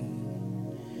beaten.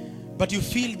 But you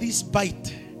feel this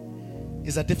bite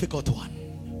is a difficult one.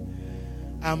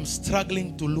 I'm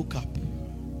struggling to look up.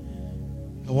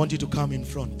 I want you to come in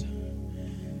front.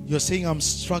 You're saying, I'm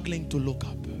struggling to look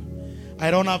up.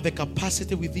 I don't have the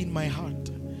capacity within my heart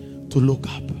to look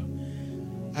up.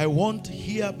 I want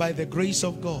here, by the grace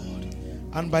of God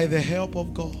and by the help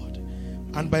of God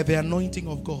and by the anointing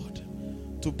of God,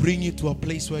 to bring you to a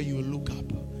place where you will look up.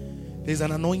 There's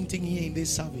an anointing here in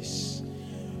this service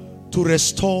to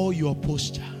restore your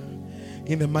posture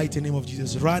in the mighty name of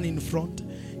Jesus. Run in front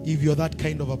if you're that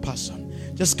kind of a person.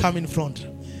 Just come in front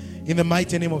in the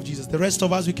mighty name of Jesus. The rest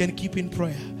of us, we can keep in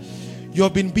prayer. You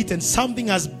have been beaten. Something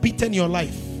has beaten your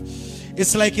life.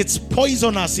 It's like it's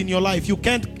poisonous in your life. You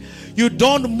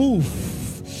don't move.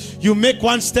 You make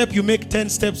one step, you make 10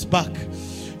 steps back.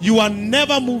 You are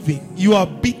never moving. You are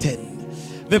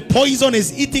beaten. The poison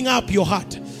is eating up your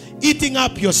heart, eating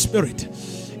up your spirit.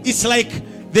 It's like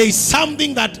there is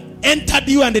something that entered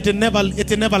you and it never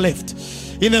left.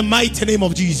 In the mighty name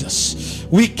of Jesus,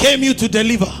 we came here to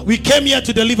deliver. We came here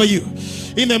to deliver you.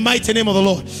 In the mighty name of the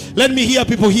Lord. Let me hear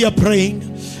people here praying.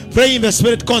 Pray in the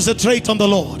spirit. Concentrate on the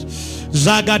Lord.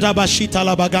 Zagadabashita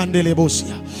labagande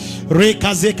lebosia.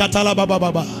 Rekazekata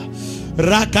labababa.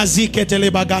 Rakazikete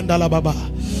lebaganda lababa.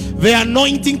 The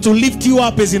anointing to lift you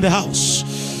up is in the house.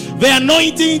 The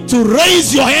anointing to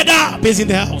raise your head up is in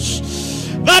the house.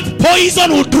 That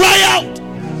poison will dry out